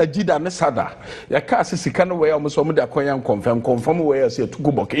 And the Jida Nesada, ya cast is kind of way almost some of the Koyan confirm where I say to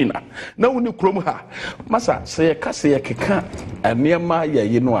go Burkina. Now, when you chrome her, Massa say a Cassia Kika, and near my,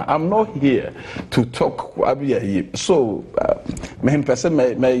 you know, I'm not here to talk. So, my person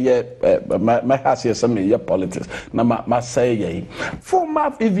my house here, some of politics. Now, my say,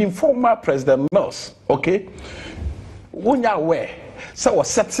 former President Mills, okay? When you're aware. So was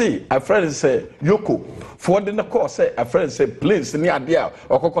set a friend say Yoko for the course say a friend say please ni idea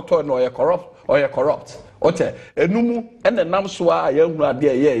or kokoto no you corrupt ote enumu and the namswa ya hunu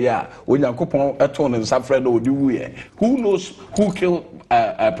idea yeah onyankopon eton nsa friend odi wu who knows who killed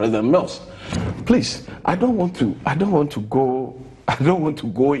President Mills. Please, I don't want to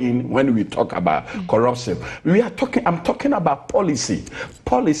go in when we talk about corruption. I'm talking about policy.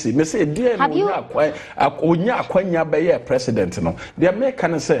 Policy. Me say dear onya kwanya be president no. The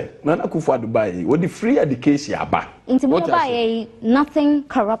American say Nana Akufo-Addo what the free education aba. Nothing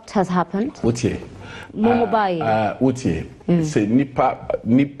corrupt has happened. What ye? Say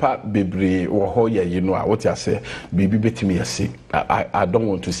nipa bebre wo ho ye you know what you say bibi betimi yesi. I don't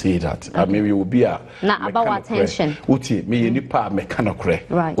want to say that. I mean we will be a na about attention. Uti me nipa mekanokre.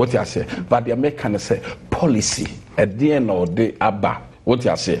 Right. What you say but the American say policy at the end of the aba. What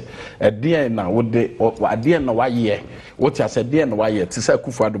you say at the end now what the at the end of why year what you say the end why year to say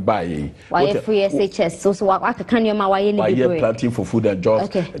Akufo-Addo buy why free SHS so what can you why any planting for food and jobs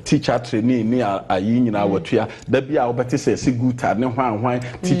teacher training near a union our tuya there be our better say good ne hwan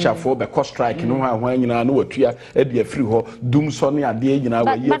teacher for the cost strike no hwan nyina no tuya e dey free ho dum so ne ade nyina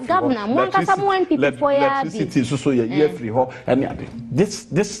wa but governor one ka someone people for ya city so ye free ho and this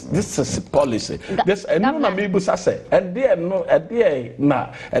is policy this and no na me bu say and there no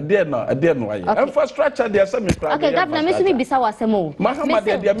infrastructure there some okay governor me bisa wasemo Mahama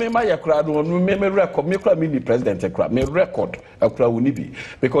there me my crowd me record me crowd me president crowd me record crowd we be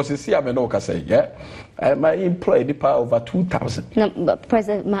because you see I no can say my employee the power over 2,000 no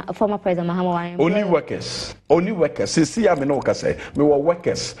former president Mahama only workers see I no can say me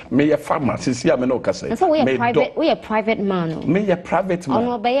workers me farmer see I no can say so we are private man me a private man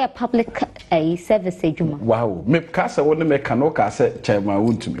no be a public service ejuma wow me kasa won me kanoka say chairman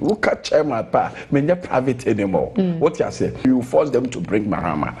Wontumi wo ka chairman pa me private anymore What you say? You force them to bring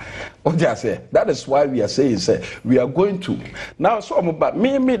Mahama. What you say? That is why we are saying, say, we are going to. Now, so about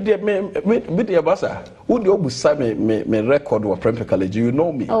me, the bossa. Who do you say me record or Prempe College? You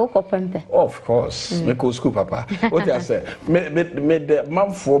know me. Oh, Prempe. Of course. Me go school, Papa. What you say? Me the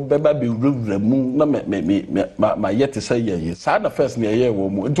man for baby remove. No, my yet to say ye. Sana first near ye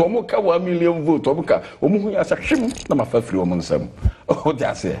woman. Tomoka 1 million vote. Tomoka. Omu ya shim. Na my first woman some. What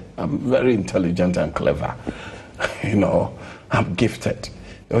you say? I'm very intelligent and clever. You know, I'm gifted.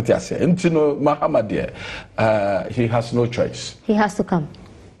 What I say, and you know, Muhammad, he has no choice. He has to come.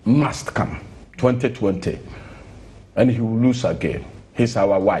 Must come. 2020, and he will lose again. He's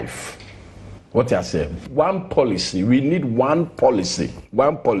our wife. What I say, one policy. We need one policy.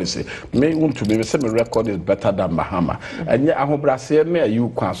 One policy. Me Wontumi say my record is better than Bahama. And yet, I hope Brazil near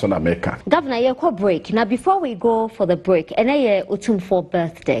you can America. Governor, you call break now. Before we go for the break, and I Utumfo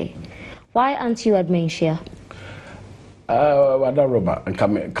birthday. Why aren't you at Menshia? Wada Roma and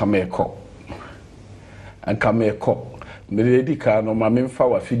come a cop. And come a cop. The lady can no mamma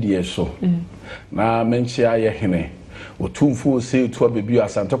for a few years so. Na Menshia Yehine. Utumfo say to a baby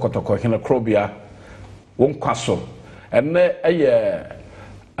as Antokotoko in a crobia. Won't castle. And there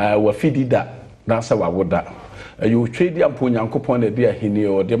a wafidi that. That's how I would that. You trade the Ampunyankopon a dear Hini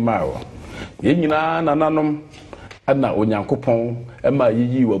or the Maro. Yenina Nananum. Na onyankopon ema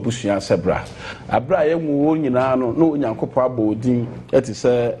yiyi wa busua sebra abra ye mu nyina no onyankopon abodin eti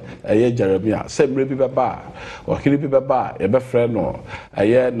se eye Jeremia semre bi beba ohiri bi beba ye be frɛ no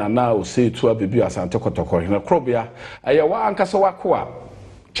eye nana osetu abebi asante kotoko hina krobia eye wa ankasa wakoa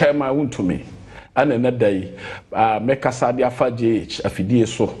chairman Wontumi ana na dai mekasa dia fa GH afidie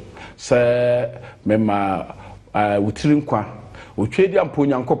so se mema wutirin kwa Ochedi ampo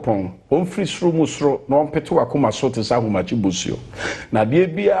nyankopon onfiri suru musoro na onpete wakoma so te sa homachi bosio na de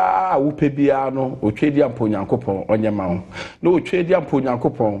bia wope bia no ochedi ampo nyankopon onyema ho na ochedi ampo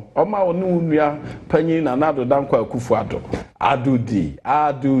nyankopon oma onu nua panyin na nado dankwa akufu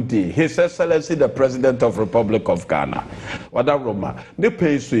adudi His Excellency the President of Republic of Ghana wada Roma ne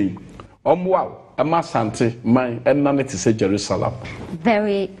pensui omwa ama sante man enna te se Jerusalem.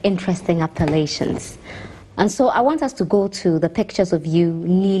 Very interesting appellations. And so I want us to go to the pictures of you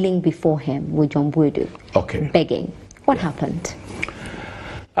kneeling before him with John Buedu. Okay. Begging. What happened?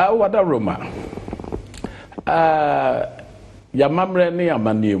 Wada Roma. Yamamre ni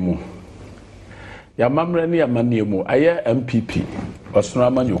amaniemu. Yamamre ni amaniemu. Aye MPP. Osunu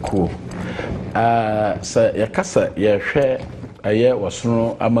amanyoko. Sa yakasa yehwe aye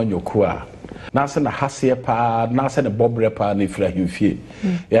osunu amanyoko a. Na se na hase pa, na se ne bobre pa na ifra himfie.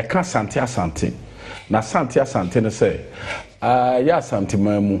 Yaka asante. Na asante ne se ya asante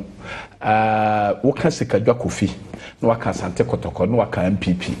mamu woka sikadwa kofi na waka asante kotoko na waka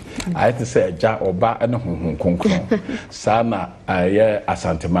MPP ayete se eja oba ene honhon konkron sa na aye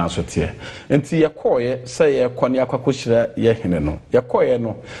asante man so tie enti yekoye se ye kone akwakohira ye hene no yekoye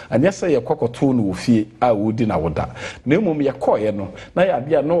no anya se ye kwakoto no ofie a wodi na woda na emom yekoye no na ya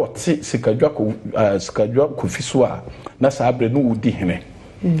bia no wote sikadwa kofi so a na sa abre no wodi hene.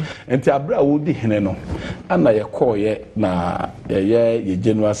 Enti abra wodi hene no ana yekoye na ye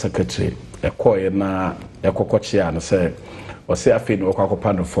general secretary yekoye na yekokochia no se o se afi no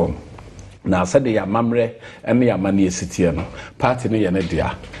kwakopa no form na se de yamamre ene yamane esitie no party no ye ne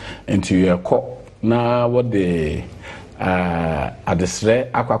dia enti yeko na wode adesre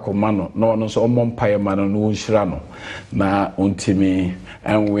akwakoma no na ono so omompaye ma no nhira no na ontimi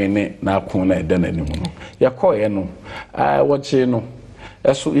enwene na akon na edananimu no yekoye no woche no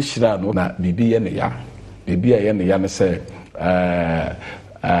eso ishira no na bibi ye ne ya ne se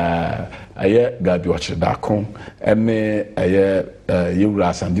aye gabi ochida kon ene aye yewura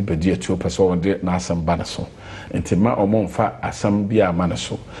asandi bedi atu peso wonde na asamba ne so enti ma omonfa asam bia ma ne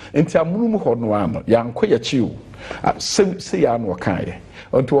so enti amunum ho no ano yanko ya chiu se ya no kae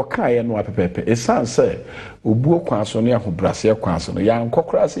onto wakae no apepepe esan se obuo kwanso ne ahobrase kwanso no yanko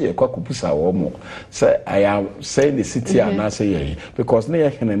kra se ye kwakupusa wo mo se aya say the city ana se ye because ne ye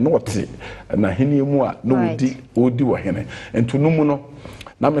hene not na hene mu a no odi wo hene ento numu no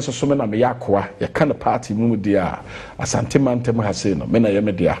na me so me na me yakoa ye kan party mu dia asante mantem ha se no me na ye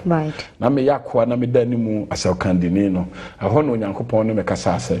me dia na me yakoa na me dani mu asel kandini no ho no nyankopon no me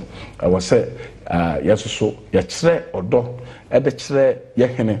kasa ase wo se yesoso ye kire odo e de kire ye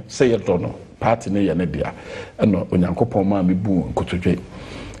hene se ye do no party ne ye ne dia eno onyankopon ma me bu nkotodwe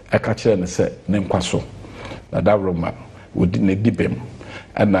e ka kire ne se ne nkwaso na da Roma wodi ne dibem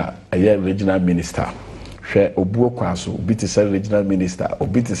ana aye regional minister hwɛ obuo kwa so obi te sɛ regional minister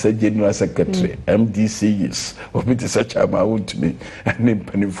obi te sɛ general secretary MDCs obi te sɛ chairman Wontumi ne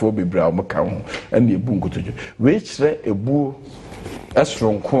mpanimfoɔ bebree a wɔn ka ho ɛna ebu nkotodwe wei kyerɛ ebuo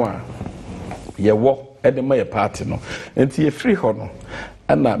ɛsoronko a yɛwɔ ɛde ma yɛ party no nti yɛfiri hɔ no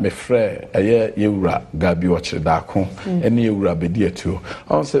ana me frɛ ɛyɛ yɛwura gabi ɔkyerɛ daako ɛne yɛwura bedi atuo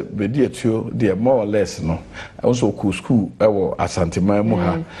ɔn sɛ bedi atuo deɛ more or less no ɔnso kɔ school ɛwɔ asanteman mu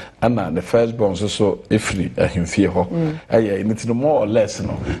ha ana the first born so efiri ahemfie hɔ ɛyɛ nti no more or less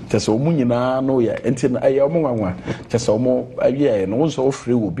no kyɛ sɛ ɔmo nyinaa no yɛ nti no ɛyɛ ɔmo nwanwa kyɛ sɛ ɔmo ɛyɛ no nso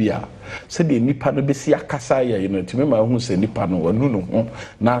ofiri wɔ bi a sɛdeɛ nipa no bɛsi akasa yɛ no tumi ma ho sɛ nipa no ɔnu no ho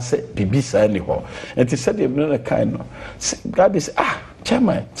na sɛ bibi saa ni hɔ nti sɛdeɛ bi no kan no gabi sɛ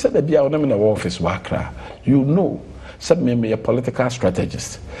chairman said the bia on na office wakra you know said me a political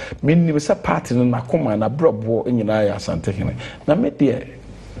strategist me say party na koma na brobo nyina ya asante hene na me de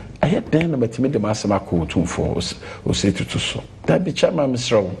aye den na metime de masema ko tumfo o say tutu so that be chairman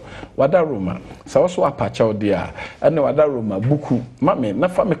Mr. wada roma sa so apacha ode a ene wada roma buku ma me na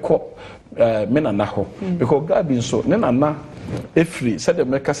fa me ko me na na ho because gabi so ne na efri said the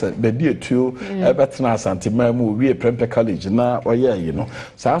mekasa bedi etuo ebetena asanteman mu wie prempe college na oye yi no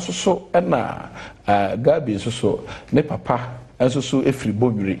saa so na gabi so ne papa so efri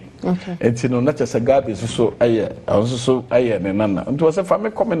bonwiri enti no na chese gabi so aye so aye ne nana nti wo se fa me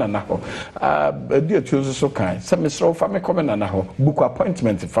come na ho bedi etuo so kan se me sro fa me come na ho book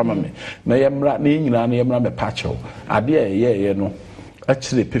appointment fa me na yemra na nyina na yemra me pacho ade ye no a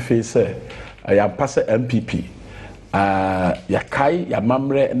kire pefe se ayampa se MPP yakai ya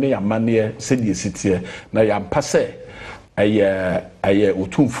mamre ne ya mane se die sitie na ya mpase aye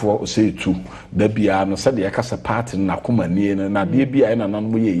otumfo se etu da bia no se de yakasa party na komanie na de bia na nan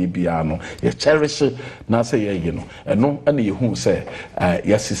mo ye bia no ye cherish na se ye yi no eno na ye hu se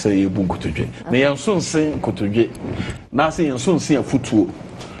yasise ye bu nkotodwe na ye nsonsen nkotodwe na se ye nsonsen afutuo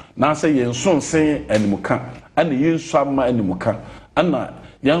na se ye nsonsen animuka ana ye nsama animuka ana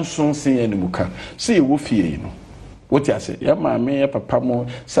ye nsonsen animuka se ye wo fie no what you say? Ya maame ya papa mo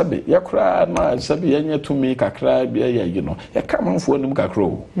sabe ya kra na sabe ya nyetumi kakra bia ya you know ya come for nim kakra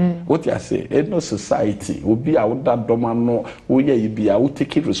o what you say no society obi a woda doma no wo ya yi bia wo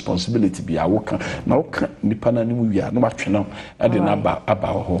take responsibility bia wo kan na wo kan nipa na nim wia no matwena e de na aba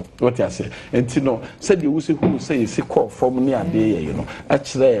ho what you say enti no sabe wo se hu say se call form ni ade ya you know a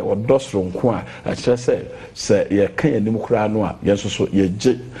kire o dosro nko a kire se ya kan ya nim kra no a ya so ya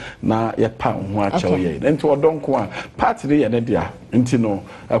je na ya pa ho a chewo ye enti o donko a party dey na dia nti no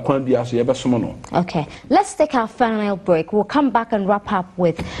akwan bia so ye besomo no. Okay, let's take our final break. We'll come back and wrap up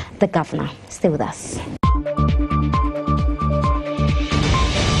with the governor. Stay with us.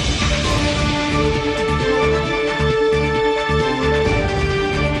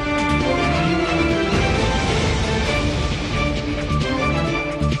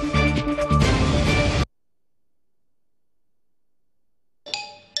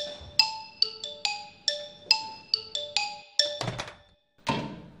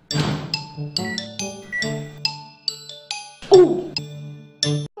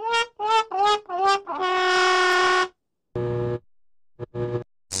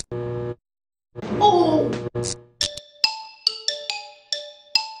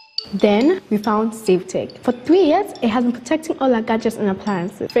 Then we found SafeTech. For 3 years, it has been protecting all our gadgets and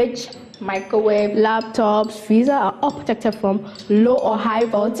appliances. Fridge, microwave, laptops, freezer are all protected from low or high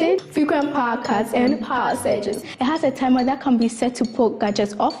voltage, frequent power cuts, and power surges. It has a timer that can be set to pull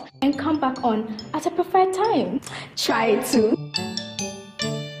gadgets off and come back on at a preferred time. Try it too.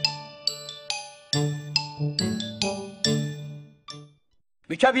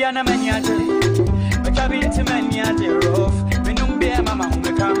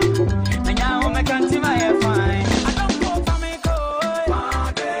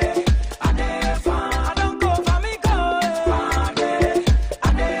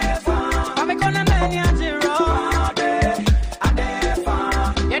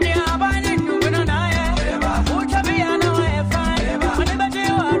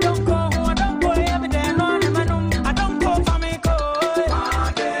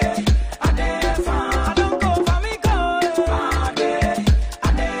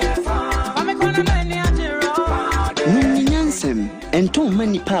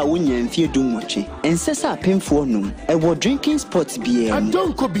 Ensesa penfo num e wo drinking spots bia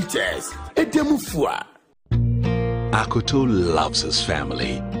Adonko bitters edemufua. Akoto loves his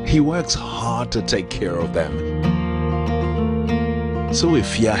family. He works hard to take care of them. So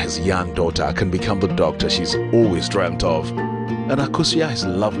Ifya, his young daughter, can become the doctor she's always dreamt of, and Akosia, his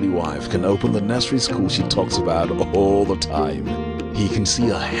lovely wife, can open the nursery school she talks about all the time. he can see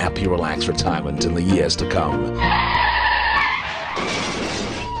a happy, relaxed retirement in the years to come.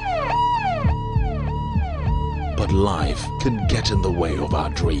 But life can get in the way of our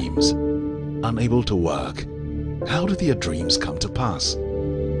dreams. Unable to work, how do your dreams come to pass?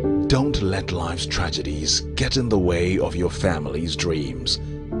 Don't let life's tragedies get in the way of your family's dreams.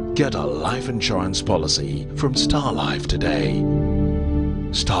 Get a life insurance policy from Star Life today.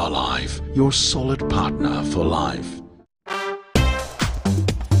 Star Life, your solid partner for life.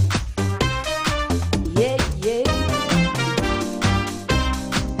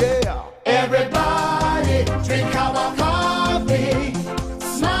 Everybody drink our coffee,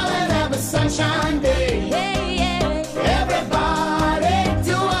 smile and have a sunshine day. Everybody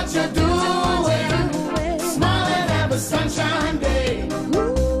do what you're doing, smile and have a sunshine day.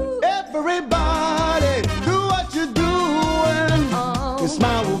 Everybody do what you're doing, your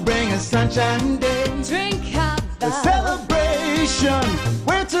smile will bring a sunshine day. Drink up the celebration,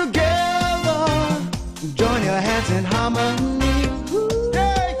 we're together, join your hands in harmony.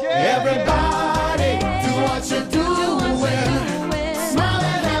 Everybody, do what you're doing. Smile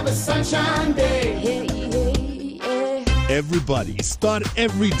and have a sunshine day. Everybody, start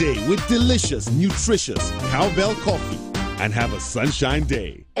every day with delicious, nutritious Cowbell coffee and have a sunshine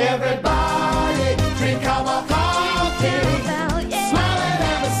day. Everybody, drink our coffee. Smile and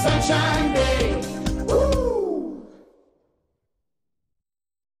have a sunshine day. Woo!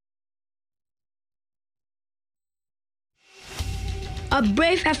 A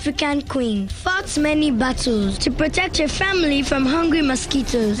brave African queen fought many battles to protect her family from hungry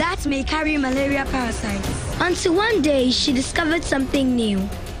mosquitoes that may carry malaria parasites. Until one day, she discovered something new.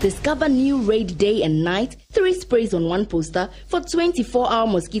 Discover new Raid Day and Night, 3 sprays on 1 poster for 24-hour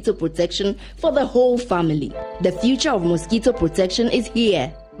mosquito protection for the whole family. The future of mosquito protection is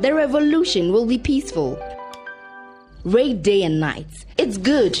here. The revolution will be peaceful. Raid Day and Night. It's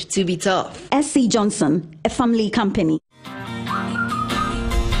good to be tough. SC Johnson, a family company.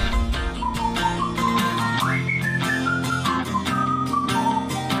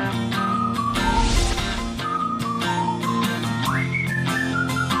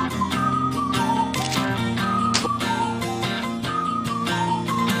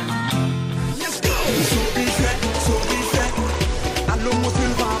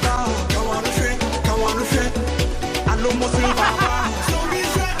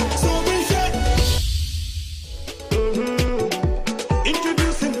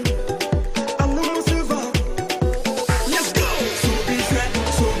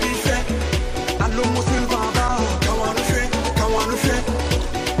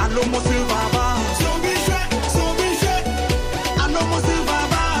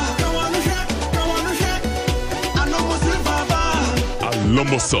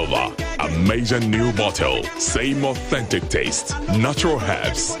 Silva, amazing new bottle, same authentic taste, natural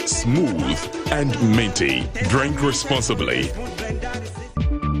herbs, smooth and minty. Drink responsibly.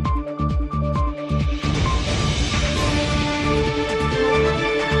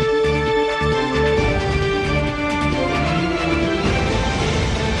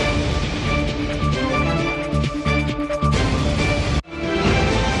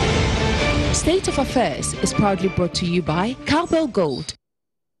 State of Affairs is proudly brought to you by Cowbell Gold.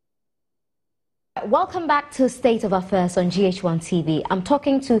 Welcome back to State of Affairs on GH1 TV. I'm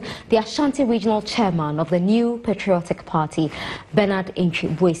talking to the Ashanti Regional Chairman of the New Patriotic Party, Bernard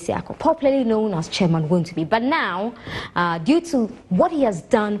Intwi-Boesiako, popularly known as Chairman Wontumi. But now, due to what he has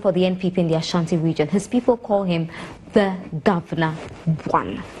done for the NPP in the Ashanti region, his people call him the Governor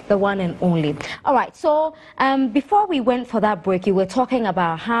One, the one and only. All right, so before we went for that break, you were talking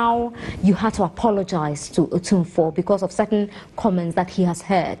about how you had to apologize to Otumfuo because of certain comments that he has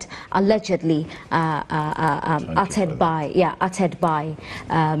heard, allegedly uttered by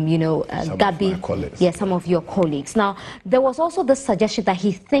Gabi, some of your colleagues. Now, there was also the suggestion that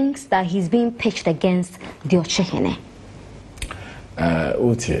he thinks that he's being pitched against the Ochehene.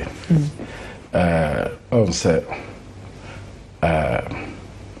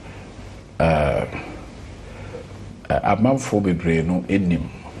 Amanfo bebree no enim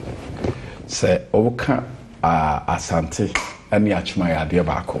se oka Asante ani achima ya de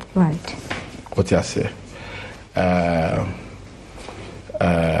baako right what you say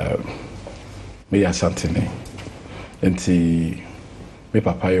me Asante ni enti me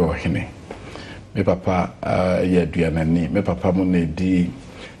papa ye ohene me papa ye aduanani me papa mo na di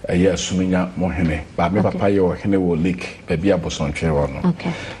ye asuminya mohene ba me papa ye ohene wo lake ba bia bosontwe wo no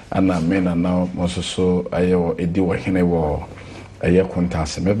okay ana me na na mo so aye wo edi ohene wo aye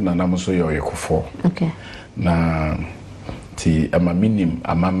kontase me na na mo so ye oyekofo okay na ti ama minim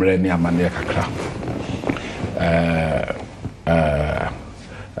amamre ni amane kakra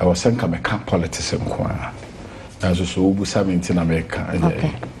was sent come a politics and qua. As so obu something in America.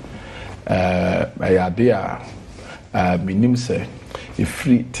 I idea minim say if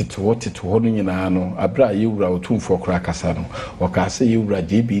free to what it holding in ano abra you route for crackasano or case you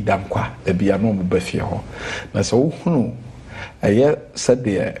rajibi dankwa a biano befio. Na so who I said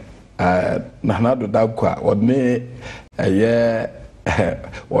there Nana Dankwa or me a year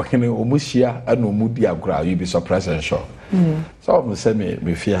working Umushia and Umudi Agra, you'll be surprised and sure. So I'm saying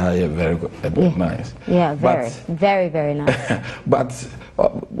me feel her very good, nice. Yeah, very, very nice. But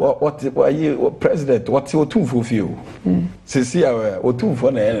what you president? What's your tune for you? See, our tune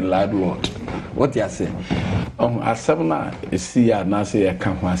for the lad word. What you say? As seven is see a Nancy a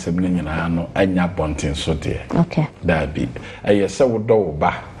camp was a million and ya bunting so dear. Okay. That be a so do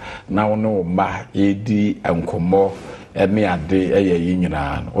ba now no ma edi and como. Me a day a union.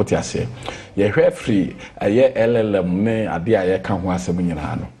 What you say? Ye free a year LLM ne a day I can't want some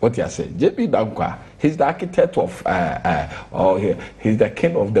union. What you say? JB Dankwa, he's the architect of or he's the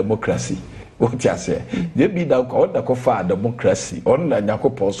king of democracy. What you say? JB Dankwa, what the cofa democracy on the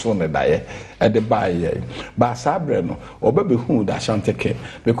Yakopo son and die at the buy. But Sabreno or baby who that shan't take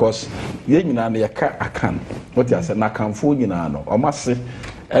because yen I can. What you say? Nakam fool or must say.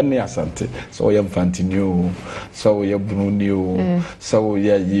 Any asante, so you fancy new, so you new, so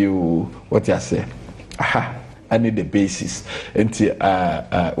you what you say? Aha, I need the basis. Until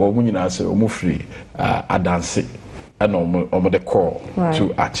or when you say free, I dance it, and on the call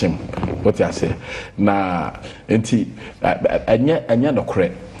to Achim. What you say? Na until and yet no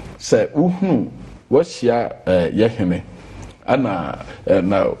correct. Say, what's your yehime? Ana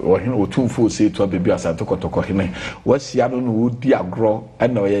na wohene otumfo say to baby asante kotoko hene what's ya no wo di agro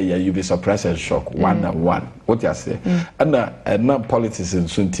ana you be surprised and shocked one what you say ana na politics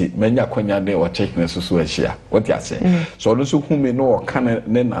nsunti manya kwanya ne o checkness so ahia what you say so no so humi no o kan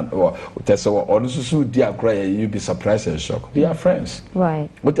ne na o tese o so di agro you be surprised and shocked they are friends right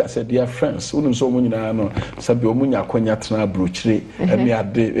what you say they are friends unum so munyina no sabi o munya kwanya tena brochire emi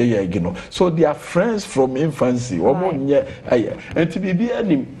ade gino so they are friends from infancy o munye and to be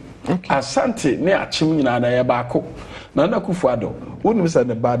any Asante ne Achim nyina na ye baako na na kufuado wonu se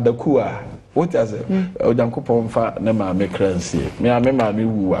ne ba da ku a what as Ojankopon fa na ma me kransie me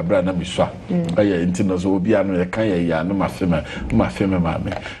wu abra na biswa aye ntino zo obi anu ye kan ye ya no ma fema ma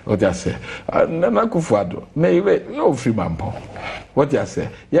me what as na kufuado me iwe yo free mampo what you say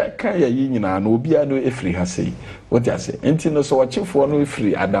ye kan ye nyina na obi anu efri ha sei what you say ntino so ochifo no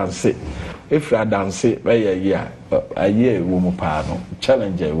efri adanse aye woman pano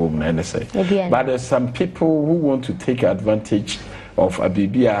challenge a woman and say but there's some people who want to take advantage of a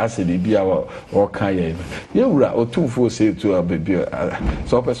baby as a baby or kind you or two for say to a baby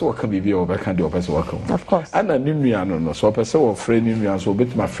so person can be over can do person of course and a new no so person or friend new so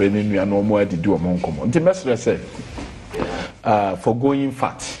bit my friend new no more to do among common the message say for going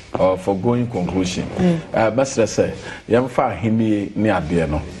fat or for going conclusion message say yamfa hini ni ade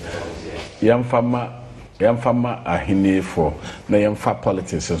no yamfama ahine for na yamfa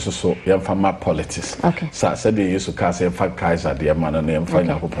politics so yamfama politics so said the yesu ka say yamfa kaiser the man na yamfa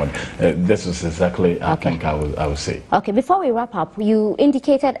nyakopon this is exactly I think I would say. Okay, before we wrap up, you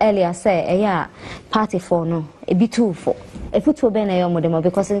indicated earlier say party for no e be too for e put ben na yomodemo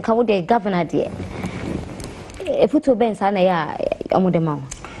because in kawo the governor there e put ben sa na ya omodemo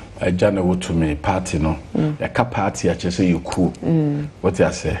Jana Wontumi party no a ka party a chese you cool what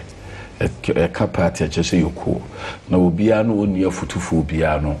you say a party just you cool. No be no near futufu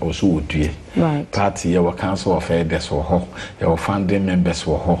biano or so would right party your council of elders or ho your founding members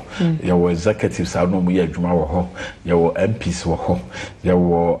were ho your executives are no more juma ho your MPs were ho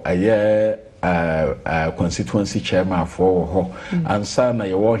your a year constituency chairman for ho and sana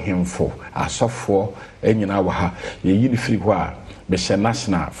your him for a software enyina wa ha ye free wa be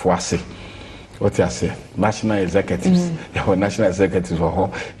national for us. What you say? National executives. Your national executives were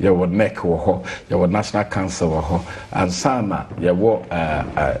ho. Your NEC were ho. Your national council were ho. And sana your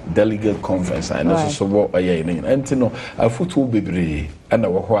delegate conference. And also what and you know a football baby and a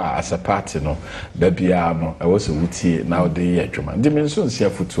as a party no baby no I was a wuti now the year German. Dimensions here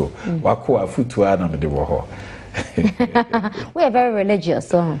football. Wako a football and the war. We are very religious,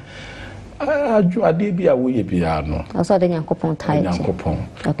 so. I did be away piano. I saw the Yankopon time. Yankopon.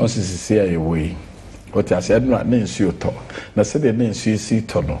 Okay. See away. What I said, not names you talk. Now said the names you see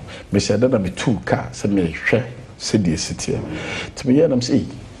tono. Me said that I'm 2 cars and me share city. To me, I'm say.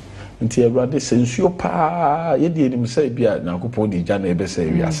 Until I rather sense your pa, ye did him say, be at Yankopon di Jan Ebe say,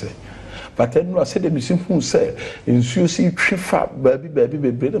 we are say. But then I said, Miss who say, in you see, trifap,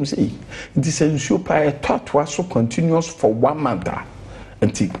 baby, say. It is sense your pa, a thought was so continuous for 1 month.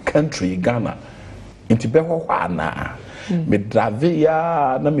 into country Ghana into beho na me drive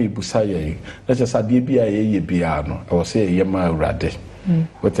ya na me busa ye na just ade bia ye bia no I was say ye ma urade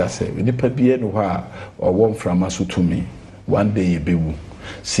what I say nipa bia no ha or one from Wontumi one day ye bewu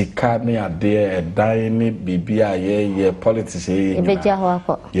sika ne ade dan ne bibia ye politics ye beja ho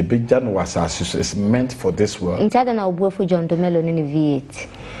akọ ye beja no wasase is meant for this world intada na obuafu John Domelo ne V8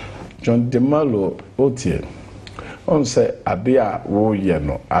 John Demalo otie on say ade a wo ye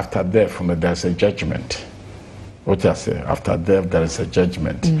no after death there's a judgment. What I say after death there is a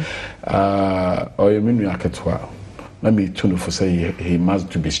judgment. Or you mean you aketwa. Let me tune for say he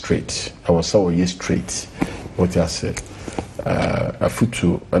must to be straight. I was so ye straight. What I say a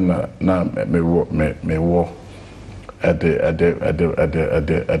futu na me wo at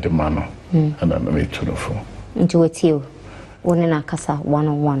the manor and I me tune for. Into it you. One in a casa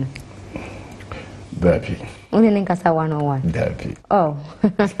 101. Baby. Only in casa 101. Baby. Oh.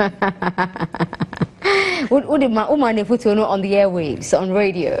 What put on the airwaves, on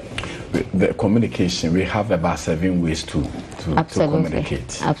radio? The communication, we have about 7 ways to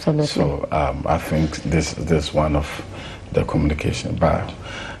communicate. Absolutely. So I think this is one of the communication. But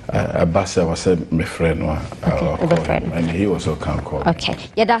Abasa was my friend, and he also can call. Okay.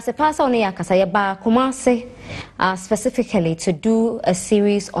 Yeah, that's a pass on Yakasa Kumasi specifically to do a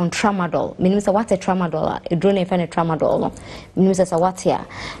series on tramadol. Means what a tramadol? A drone if any tramadol. Means as a what here?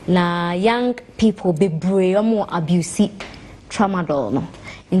 Na young people be more abusive tramadol. No.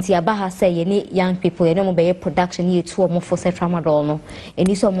 Inti abaha say you need young people, you know, be production year 2 or more for say tramadol no. And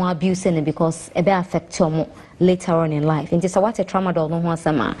you saw more abusing because it be affect you later on in life. And just what a tramadol no one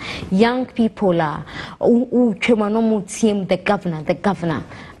sama. Young people are who team the governor.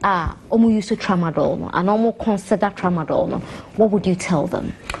 Omu use tramadol no, and omu consider tramadol no. What would you tell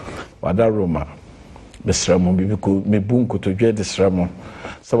them? Wada Roma, besramo bibiku me bunku to dwe desramo.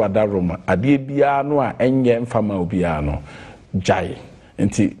 So wada Roma, ade bia no a enye mfama obia no. Jai.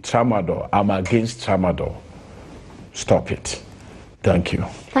 Inti tramadol, I'm against tramadol. Stop it. Thank you.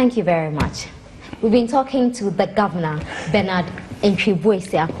 Thank you very much. We've been talking to the governor, Bernard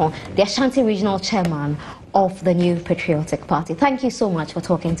Ntribue-Siakon, the Ashanti Regional Chairman of the New Patriotic Party. Thank you so much for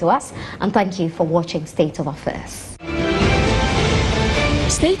talking to us, and thank you for watching State of Affairs.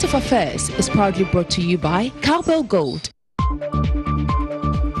 State of Affairs is proudly brought to you by Cowbell Gold.